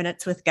 5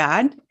 minutes with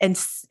God.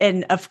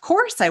 And of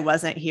course I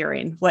wasn't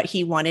hearing what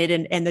he wanted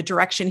and the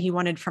direction he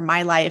wanted for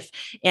my life,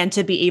 and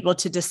to be able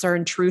to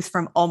discern truth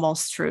from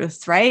almost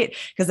truth, right?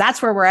 Because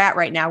that's where we're at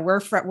right now.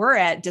 We're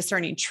at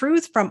discerning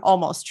truth from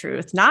almost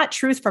truth, not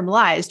truth from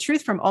lies,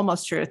 truth from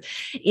almost truth.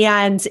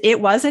 And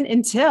it wasn't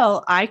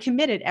until I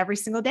committed every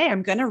single day,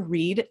 I'm going to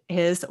read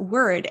his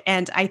word.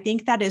 And I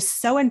think that is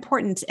so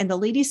important. And the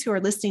ladies who are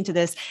listening to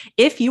this,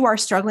 if you are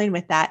struggling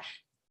with that,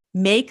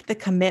 make the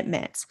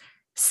commitment,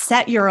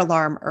 set your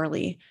alarm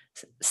early,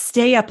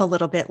 stay up a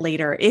little bit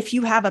later if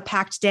you have a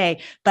packed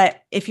day.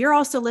 But if you're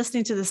also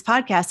listening to this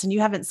podcast and you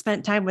haven't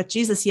spent time with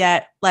Jesus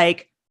yet,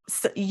 like,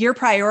 your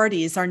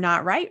priorities are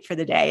not right for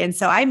the day. And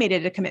so I made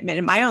it a commitment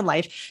in my own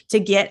life to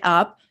get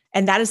up.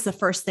 And that is the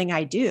first thing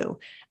I do.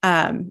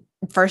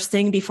 First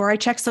thing before I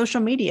check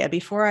social media,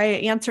 before I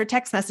answer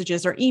text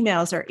messages or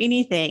emails or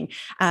anything.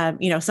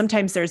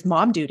 Sometimes there's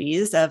mom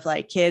duties of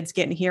like kids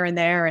getting here and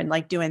there and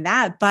like doing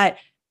that, but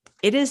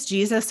it is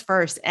Jesus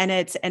first. And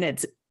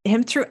it's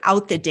him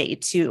throughout the day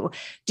too.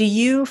 Do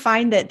you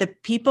find that the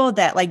people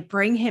that like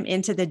bring him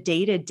into the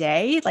day to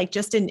day, like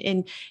just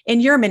in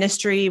your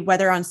ministry,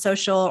 whether on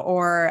social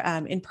or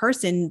in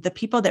person, the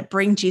people that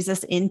bring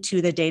Jesus into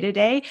the day to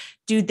day,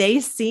 do they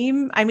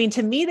seem, I mean,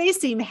 to me, they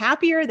seem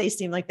happier. They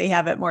seem like they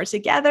have it more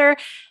together.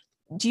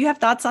 Do you have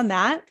thoughts on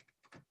that?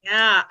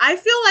 Yeah, I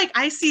feel like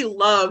I see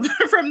love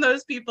from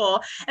those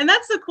people. And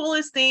that's the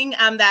coolest thing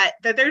that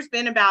there's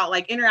been about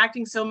like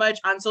interacting so much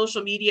on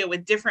social media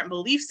with different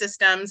belief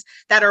systems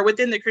that are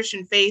within the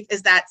Christian faith,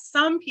 is that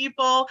some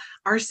people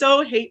are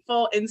so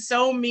hateful and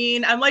so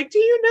mean. I'm like, do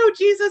you know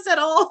Jesus at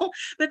all?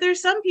 But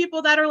there's some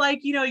people that are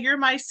like, you're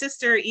my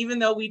sister, even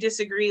though we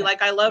disagree.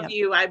 Like, I love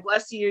you. I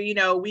bless you.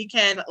 We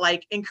can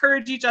like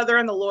encourage each other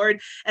in the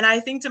Lord. And I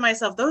think to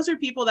myself, those are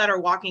people that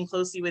are walking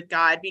closely with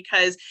God,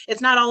 because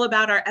it's not all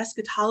about our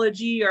eschatology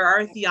or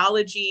our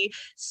theology.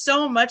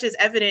 So much is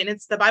evident.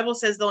 It's the Bible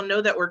says they'll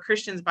know that we're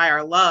Christians by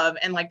our love,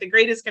 and like the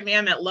greatest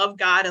commandment, love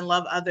God and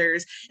love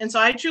others. And so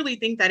I truly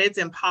think that it's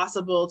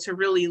impossible to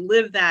really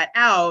live that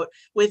out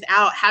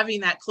without having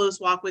that close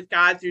walk with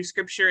God through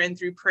scripture and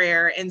through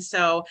prayer. And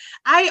so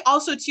I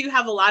also too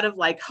have a lot of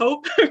like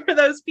hope for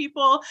those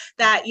people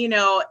that,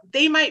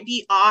 they might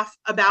be off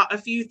about a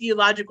few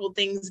theological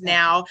things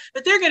now,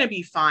 but they're going to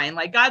be fine.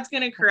 Like God's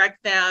going to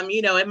correct them.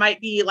 It might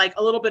be like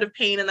a little bit of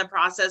pain in the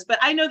process, but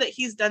I know that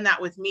he's done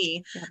that with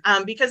me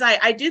because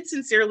I did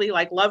sincerely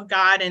like love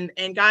God,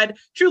 and God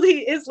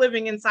truly is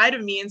living inside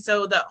of me. And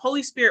so the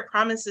Holy Spirit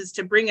promises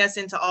to bring us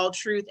into all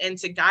truth and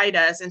to guide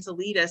us and to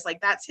lead us. Like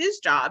that's his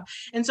job.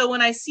 And so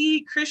when I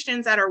see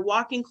Christians that are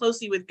walking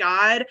closely with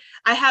God,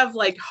 I have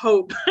like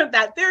hope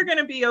that they're going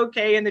to be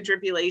okay in the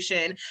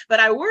tribulation.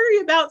 But I worry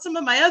about some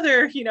of my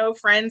other,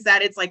 friends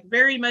that it's like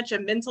very much a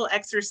mental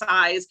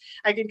exercise.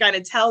 I can kind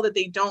of tell that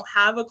they don't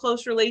have a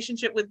close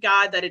relationship with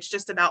God, that it's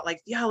just about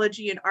like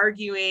theology and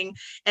arguing.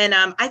 And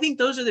I think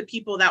those are the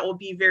people that will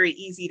be very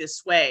easy to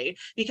sway,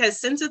 because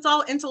since it's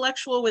all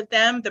intellectual with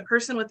them, the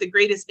person with the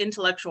greatest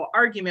intellectual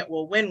argument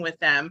will win with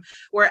them.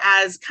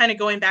 Whereas, kind of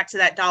going back to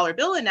that dollar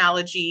bill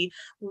analogy,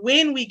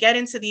 when we get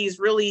into these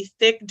really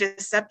thick,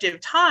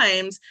 deceptive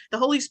times, the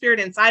Holy Spirit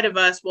inside of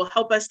us will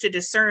help us to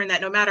discern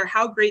that no matter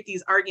how great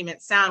these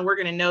arguments sound, we're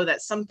going to know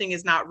that something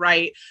is not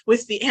right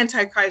with the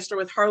Antichrist or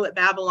with Harlot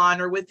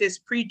Babylon or with this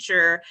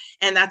preacher.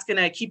 And that's going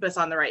to keep us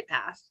on the right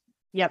path.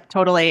 Yep,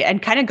 totally.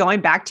 And kind of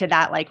going back to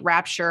that like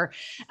rapture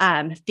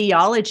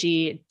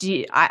theology,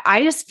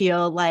 I just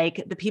feel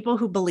like the people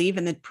who believe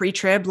in the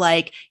pre-trib,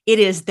 like it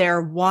is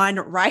their one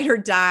ride or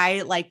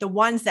die, like the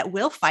ones that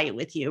will fight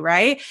with you,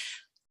 right?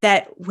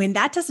 That when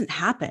that doesn't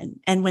happen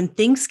and when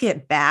things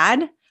get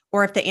bad,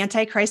 or if the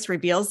Antichrist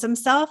reveals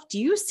himself, do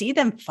you see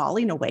them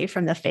falling away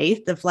from the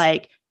faith of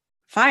like,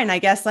 fine, I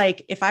guess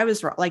like if I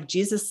was like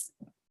Jesus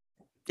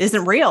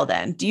isn't real,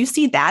 then do you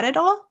see that at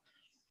all?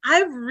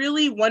 I've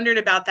really wondered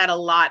about that a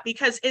lot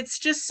because it's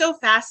just so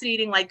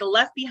fascinating. Like the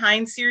Left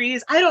Behind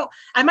series,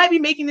 I might be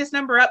making this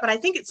number up, but I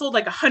think it sold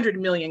like 100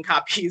 million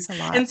copies. It's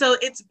a lot. And so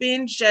it's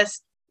been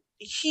just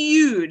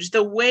huge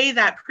the way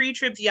that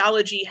pre-trib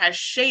theology has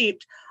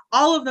shaped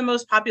all of the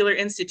most popular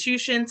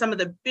institutions, some of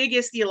the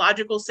biggest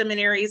theological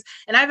seminaries.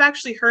 And I've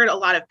actually heard a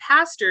lot of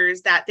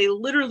pastors that they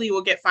literally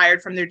will get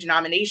fired from their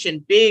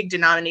denomination, big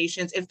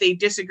denominations, if they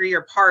disagree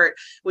or part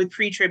with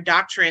pre-trib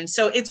doctrine.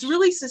 So it's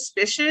really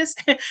suspicious.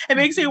 It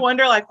makes me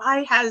wonder, like,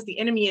 why has the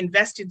enemy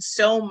invested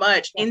so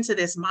much into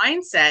this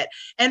mindset?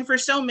 And for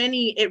so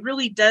many, it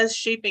really does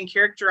shape and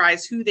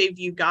characterize who they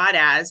view God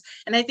as.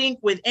 And I think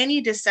with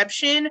any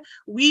deception,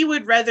 we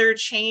would rather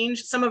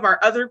change some of our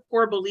other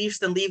core beliefs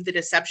than leave the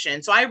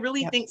deception. So I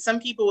really think some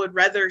people would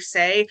rather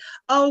say,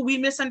 oh, we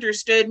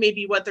misunderstood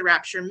maybe what the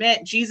rapture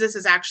meant. Jesus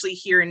is actually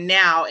here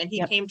now, and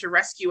he came to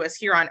rescue us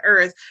here on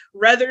earth,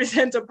 rather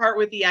than to part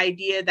with the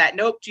idea that,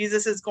 nope,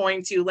 Jesus is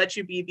going to let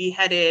you be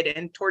beheaded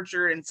and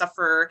tortured and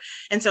suffer.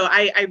 And so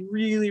I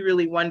really,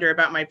 really wonder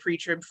about my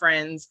pre-trib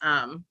friends.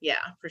 Yeah,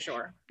 for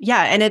sure.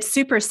 Yeah. And it's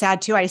super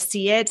sad too. I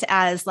see it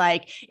as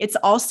like, it's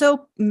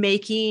also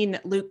making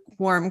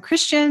lukewarm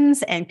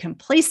Christians and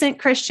complacent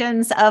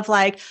Christians of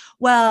like,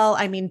 well,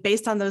 I mean,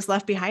 based on those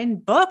Left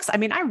Behind books, I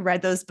mean, I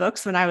read those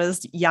books when I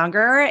was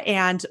younger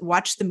and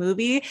watched the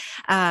movie.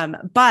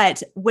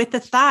 But with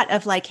the thought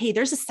of like, hey,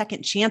 there's a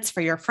second chance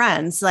for your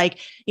friends. Like,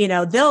 you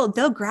know,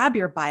 they'll grab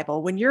your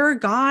Bible when you're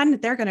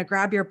gone. They're going to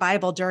grab your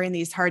Bible during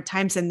these hard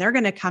times and they're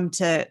going to come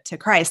to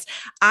Christ.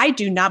 I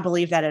do not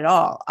believe that at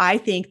all. I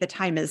think the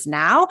time is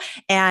now.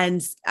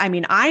 And I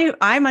mean,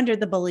 I'm under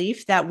the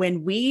belief that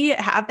when we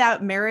have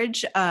that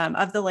marriage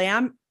of the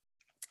Lamb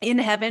in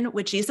heaven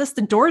with Jesus,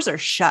 the doors are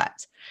shut.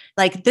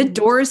 Like the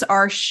doors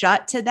are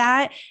shut to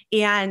that,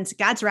 and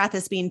God's wrath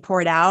is being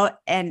poured out,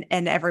 and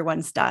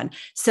everyone's done.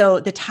 So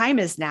the time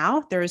is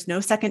now. There is no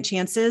second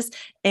chances,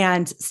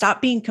 and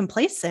stop being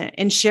complacent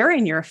and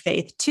sharing your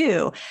faith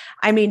too.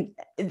 I mean,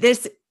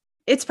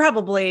 it's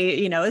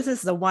probably, you know, this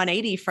is a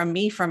 180 from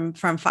me from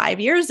 5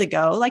 years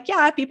ago. Like,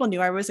 yeah, people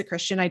knew I was a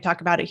Christian. I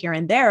talk about it here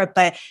and there,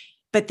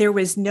 but there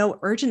was no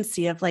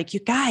urgency of like,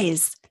 you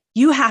guys,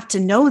 you have to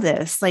know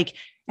this. Like,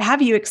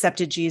 have you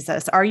accepted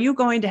Jesus?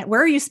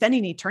 Where are you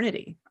spending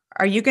eternity?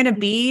 Are you going to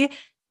be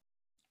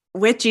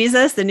with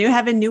Jesus, the new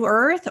heaven, new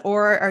earth,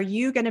 or are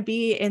you going to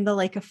be in the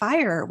lake of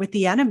fire with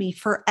the enemy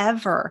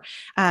forever?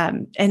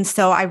 And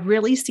so I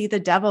really see the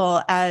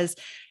devil as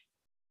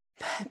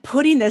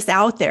putting this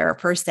out there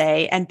per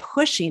se and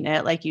pushing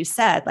it, like you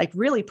said, like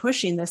really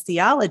pushing this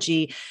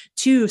theology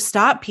to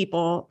stop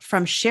people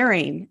from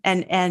sharing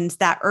and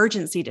that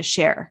urgency to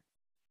share.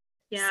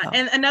 Yeah. So.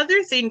 And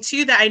another thing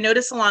too, that I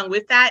notice along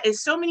with that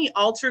is so many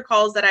altar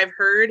calls that I've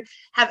heard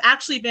have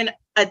actually been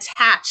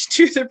attached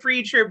to the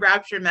pre-trib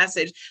rapture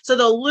message. So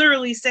they'll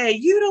literally say,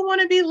 you don't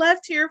want to be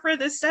left here for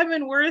the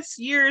 7 worst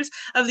years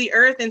of the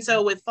earth. And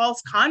so with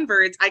false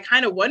converts, I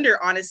kind of wonder,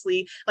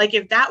 honestly, like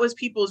if that was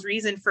people's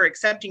reason for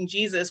accepting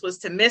Jesus was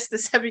to miss the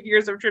 7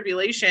 years of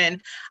tribulation,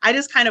 I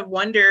just kind of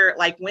wonder,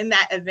 like when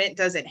that event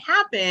doesn't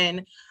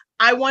happen,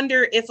 I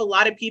wonder if a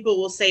lot of people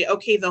will say,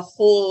 okay, the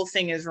whole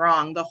thing is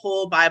wrong. The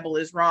whole Bible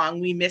is wrong.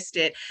 We missed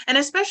it. And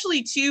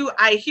especially too,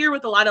 I hear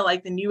with a lot of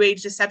like the New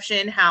Age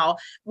deception, how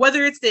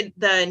whether it's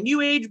the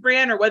New Age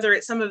brand or whether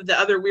it's some of the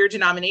other weird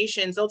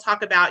denominations, they'll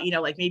talk about, you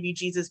know, like maybe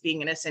Jesus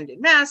being an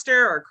ascended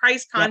master or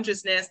Christ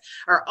consciousness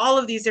or all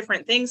of these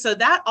different things. So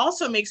that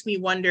also makes me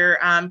wonder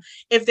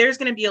if there's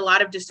going to be a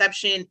lot of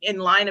deception in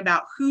line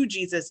about who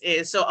Jesus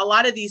is. So a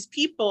lot of these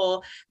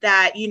people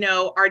that, you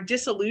know, are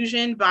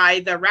disillusioned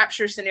by the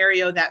rapture scenario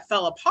that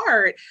fell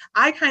apart,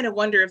 I kind of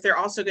wonder if they're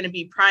also going to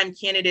be prime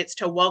candidates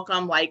to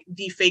welcome like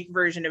the fake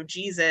version of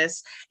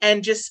Jesus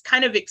and just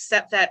kind of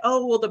accept that,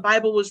 oh, well, the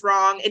Bible was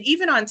wrong. And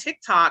even on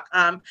TikTok,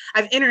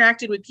 I've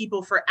interacted with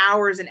people for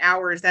hours and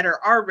hours that are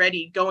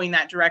already going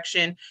that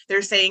direction.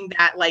 They're saying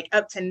that like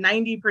up to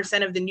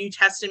 90% of the New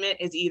Testament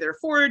is either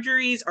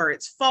forgeries or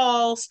it's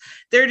false.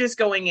 They're just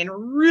going in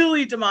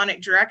really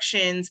demonic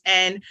directions.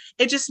 And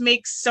it just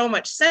makes so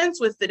much sense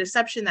with the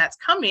deception that's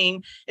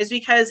coming, is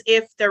because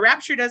if the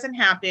rapture doesn't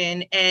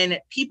happen and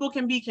people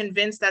can be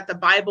convinced that the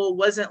Bible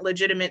wasn't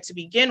legitimate to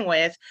begin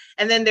with,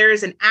 and then there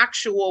is an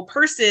actual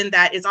person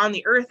that is on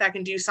the earth that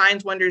can do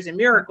signs, wonders, and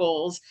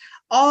miracles,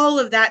 all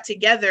of that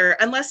together,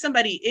 unless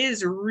somebody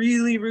is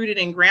really rooted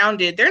and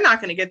grounded, they're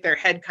not going to get their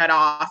head cut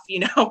off,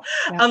 you know,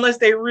 unless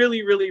they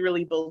really, really,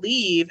 really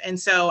believe. And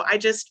so I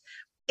just,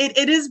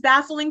 it is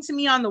baffling to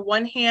me on the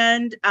one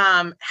hand,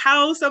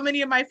 how so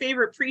many of my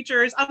favorite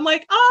preachers, I'm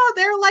like, oh,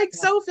 they're like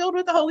so filled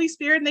with the Holy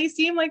Spirit and they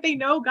seem like they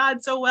know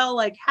God so well,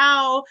 like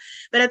how,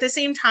 but at the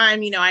same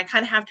time, you know, I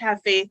kind of have to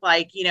have faith,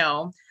 like, you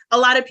know, a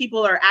lot of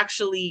people are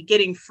actually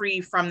getting free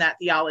from that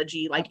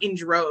theology, like in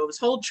droves.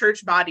 Whole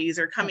church bodies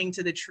are coming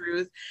to the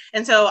truth.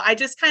 And so I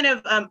just kind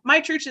of, my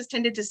church has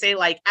tended to say,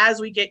 like,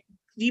 as we get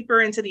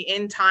deeper into the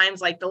end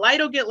times, like the light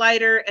will get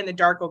lighter and the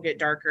dark will get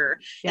darker.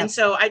 And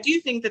so I do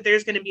think that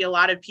there's going to be a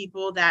lot of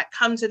people that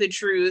come to the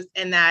truth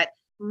and that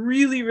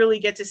really, really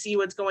get to see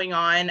what's going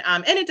on.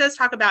 And it does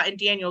talk about in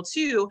Daniel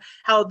too,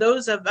 how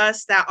those of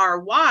us that are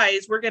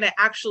wise, we're going to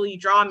actually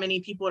draw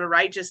many people to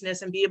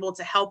righteousness and be able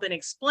to help and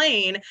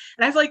explain. And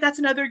I feel like that's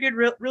another good,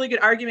 really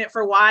good argument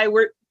for why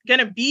we're going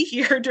to be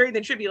here during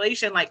the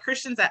tribulation. Like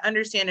Christians that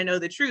understand and know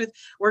the truth,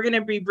 we're going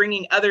to be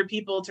bringing other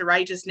people to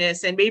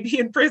righteousness, and maybe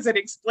in prison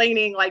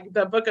explaining like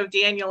the book of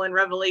Daniel and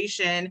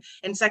Revelation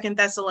and Second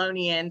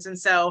Thessalonians. And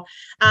so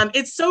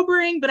it's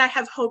sobering, but I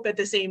have hope at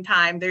the same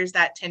time. There's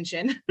that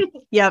tension.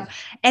 Yep.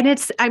 And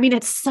it's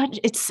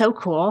so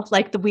cool.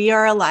 Like we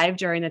are alive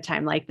during a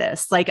time like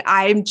this. Like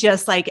I'm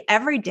just like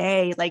every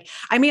day, like,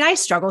 I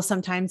struggle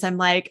sometimes. I'm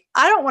like,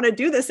 I don't want to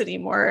do this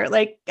anymore.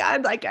 Like,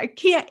 God, like I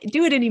can't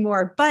do it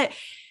anymore. But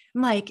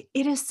I'm like,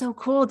 it is so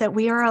cool that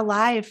we are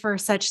alive for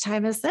such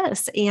time as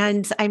this.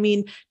 And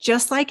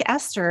just like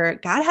Esther,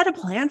 God had a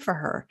plan for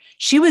her.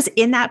 She was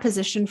in that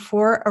position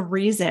for a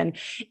reason.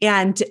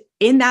 And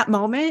in that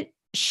moment,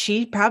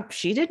 she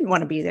didn't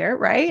want to be there,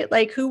 right?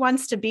 Like who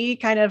wants to be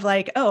kind of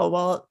like, oh,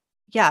 well,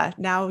 yeah,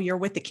 now you're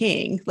with the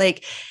king,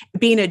 like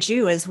being a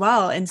Jew as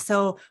well. And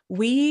so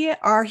we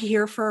are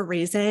here for a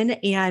reason.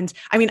 And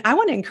I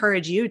want to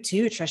encourage you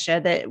too,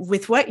 Trisha, that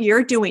with what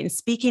you're doing,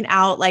 speaking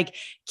out, like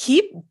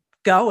keep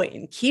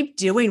going, keep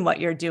doing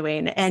what you're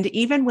doing. And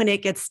even when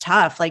it gets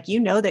tough, like,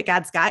 that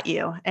God's got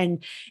you.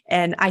 And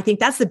I think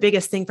that's the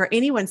biggest thing for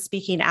anyone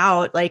speaking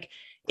out. Like,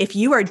 if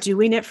you are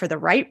doing it for the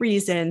right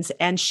reasons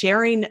and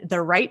sharing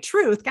the right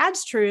truth,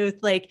 God's truth,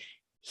 like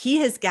he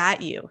has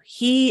got you.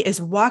 He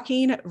is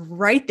walking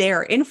right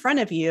there in front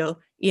of you,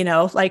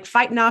 like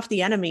fighting off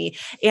the enemy.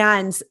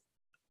 And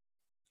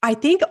I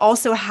think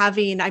also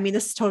having,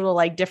 this is total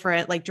like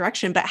different like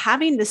direction, but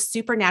having this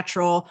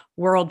supernatural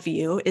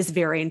worldview is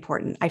very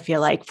important. I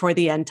feel like for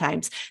the end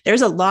times,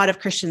 there's a lot of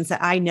Christians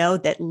that I know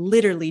that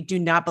literally do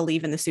not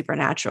believe in the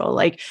supernatural.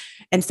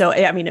 And so,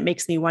 it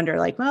makes me wonder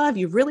like, well, have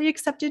you really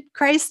accepted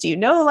Christ? Do you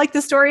know like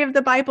the story of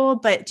the Bible?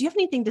 But do you have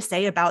anything to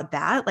say about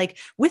that? Like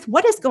with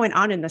what is going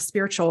on in the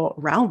spiritual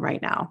realm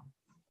right now?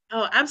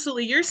 Oh,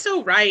 absolutely. You're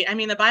so right.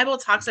 The Bible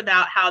talks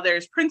about how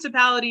there's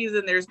principalities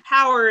and there's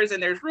powers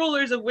and there's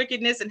rulers of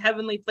wickedness in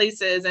heavenly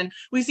places. And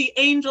we see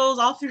angels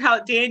all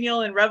throughout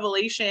Daniel and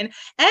Revelation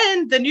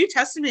and the New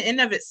Testament in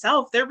of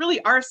itself. There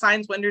really are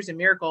signs, wonders, and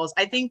miracles.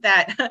 I think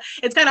that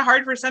it's kind of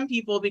hard for some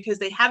people because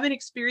they haven't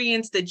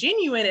experienced the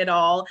genuine at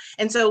all.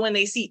 And so when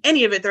they see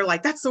any of it, they're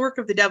like, that's the work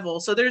of the devil.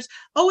 So there's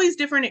always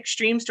different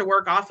extremes to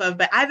work off of.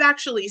 But I've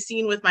actually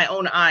seen with my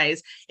own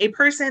eyes a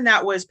person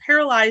that was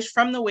paralyzed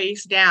from the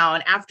waist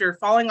down after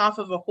falling off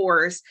of a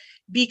horse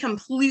be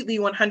completely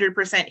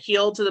 100%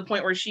 healed to the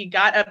point where she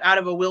got up out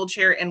of a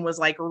wheelchair and was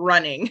like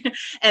running.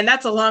 And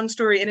that's a long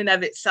story in and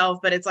of itself,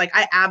 but it's like,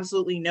 I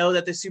absolutely know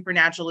that the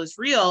supernatural is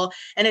real.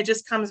 And it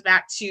just comes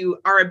back to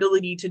our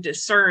ability to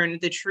discern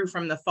the true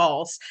from the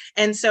false.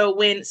 And so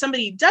when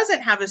somebody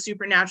doesn't have a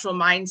supernatural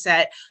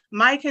mindset,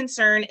 my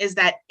concern is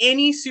that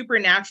any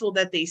supernatural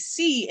that they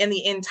see in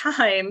the end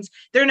times,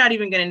 they're not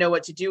even going to know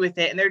what to do with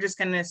it. And they're just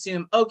going to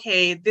assume,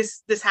 okay,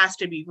 this has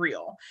to be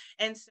real.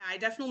 And so I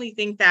definitely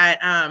think that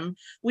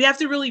we have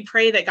to really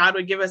pray that God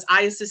would give us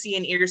eyes to see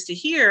and ears to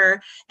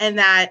hear, and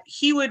that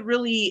he would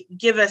really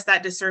give us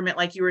that discernment,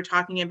 like you were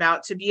talking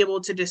about, to be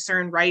able to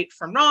discern right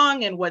from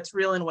wrong and what's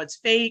real and what's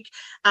fake.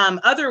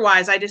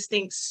 Otherwise, I just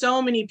think so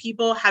many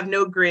people have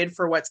no grid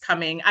for what's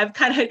coming. I've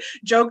kind of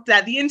joked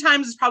that the end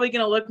times is probably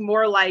going to look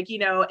more like,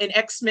 an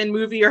X-Men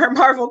movie or a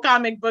Marvel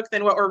comic book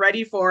than what we're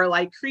ready for,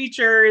 like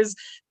creatures,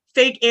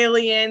 fake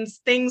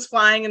aliens, things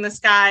flying in the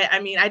sky.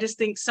 I just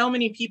think so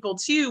many people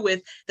too,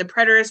 with the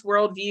preterist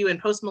worldview and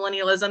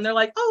post-millennialism, they're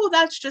like, oh,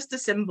 that's just a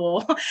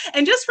symbol.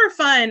 And just for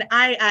fun,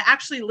 I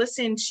actually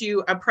listened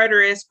to a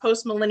preterist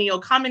post-millennial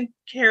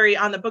commentary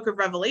on the book of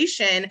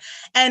Revelation,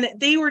 and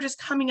they were just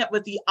coming up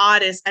with the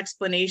oddest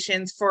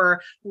explanations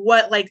for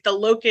what, like the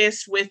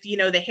locust with,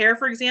 the hair,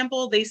 for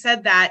example. They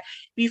said that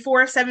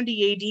before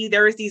 70 AD,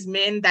 there was these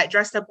men that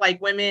dressed up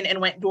like women and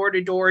went door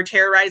to door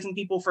terrorizing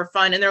people for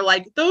fun. And they're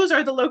like, those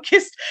are the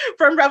locusts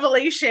from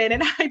Revelation.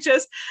 And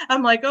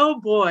I'm like, oh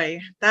boy,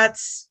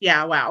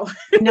 wow.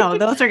 No,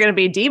 those are going to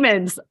be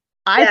demons,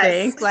 I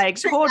think,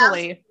 like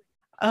totally.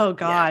 Oh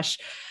gosh.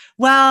 Yeah.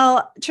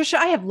 Well, Trisha,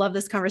 I have loved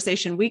this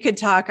conversation. We could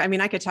talk.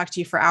 I could talk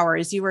to you for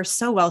hours. You are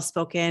so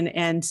well-spoken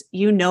and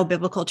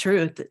biblical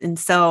truth. And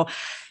so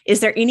is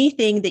there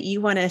anything that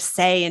you want to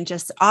say and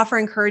just offer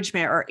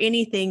encouragement or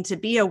anything to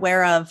be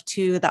aware of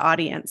to the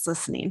audience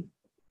listening?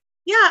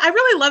 Yeah, I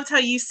really loved how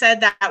you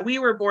said that we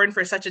were born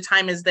for such a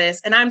time as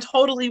this. And I'm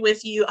totally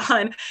with you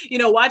on,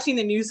 watching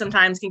the news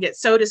sometimes can get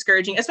so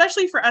discouraging,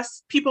 especially for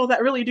us people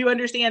that really do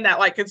understand that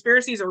like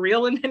conspiracies are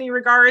real in many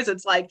regards.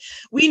 It's like,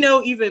 we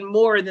know even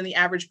more than the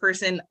average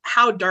person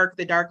how dark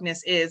the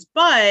darkness is.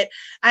 But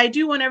I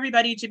do want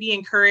everybody to be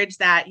encouraged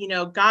that,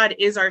 God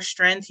is our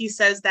strength. He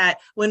says that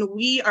when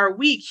we are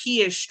weak,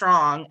 he is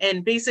strong.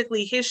 And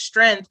basically his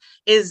strength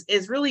is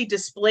really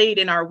displayed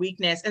in our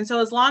weakness. And so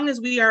as long as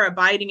we are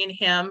abiding in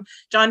him,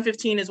 John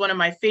 15 is one of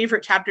my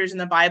favorite chapters in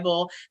the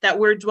Bible, that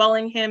we're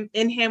dwelling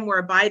in him, we're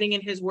abiding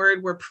in his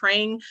word, we're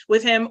praying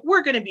with him,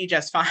 we're going to be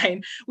just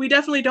fine. We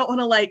definitely don't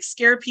want to like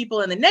scare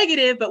people in the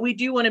negative, but we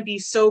do want to be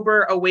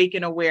sober, awake,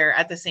 and aware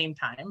at the same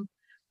time.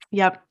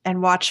 Yep.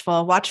 And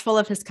watchful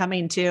of his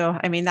coming too.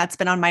 I mean, that's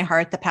been on my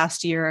heart the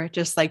past year.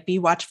 Just like be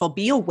watchful,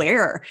 be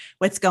aware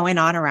what's going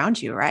on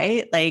around you,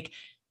 right? Like,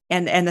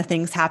 and the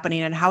things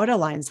happening and how it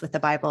aligns with the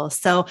Bible.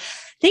 So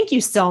thank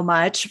you so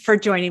much for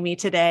joining me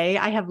today.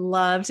 I have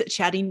loved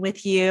chatting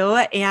with you.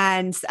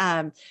 And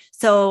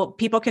so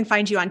people can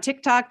find you on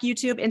TikTok,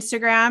 YouTube,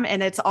 Instagram,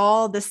 and it's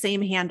all the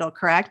same handle,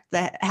 correct?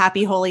 The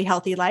Happy, Holy,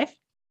 Healthy Life.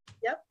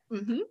 Yep.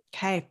 Mm-hmm.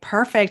 Okay,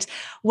 perfect.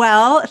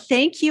 Well,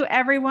 thank you,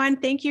 everyone.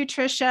 Thank you,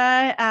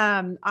 Trisha.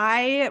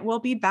 I will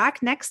be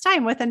back next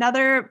time with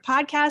another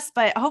podcast,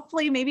 but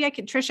hopefully maybe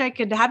Trisha, I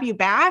could have you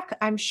back.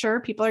 I'm sure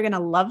people are going to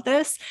love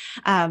this.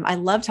 I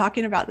love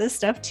talking about this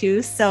stuff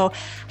too. So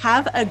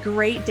have a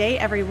great day,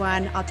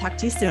 everyone. I'll talk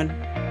to you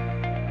soon.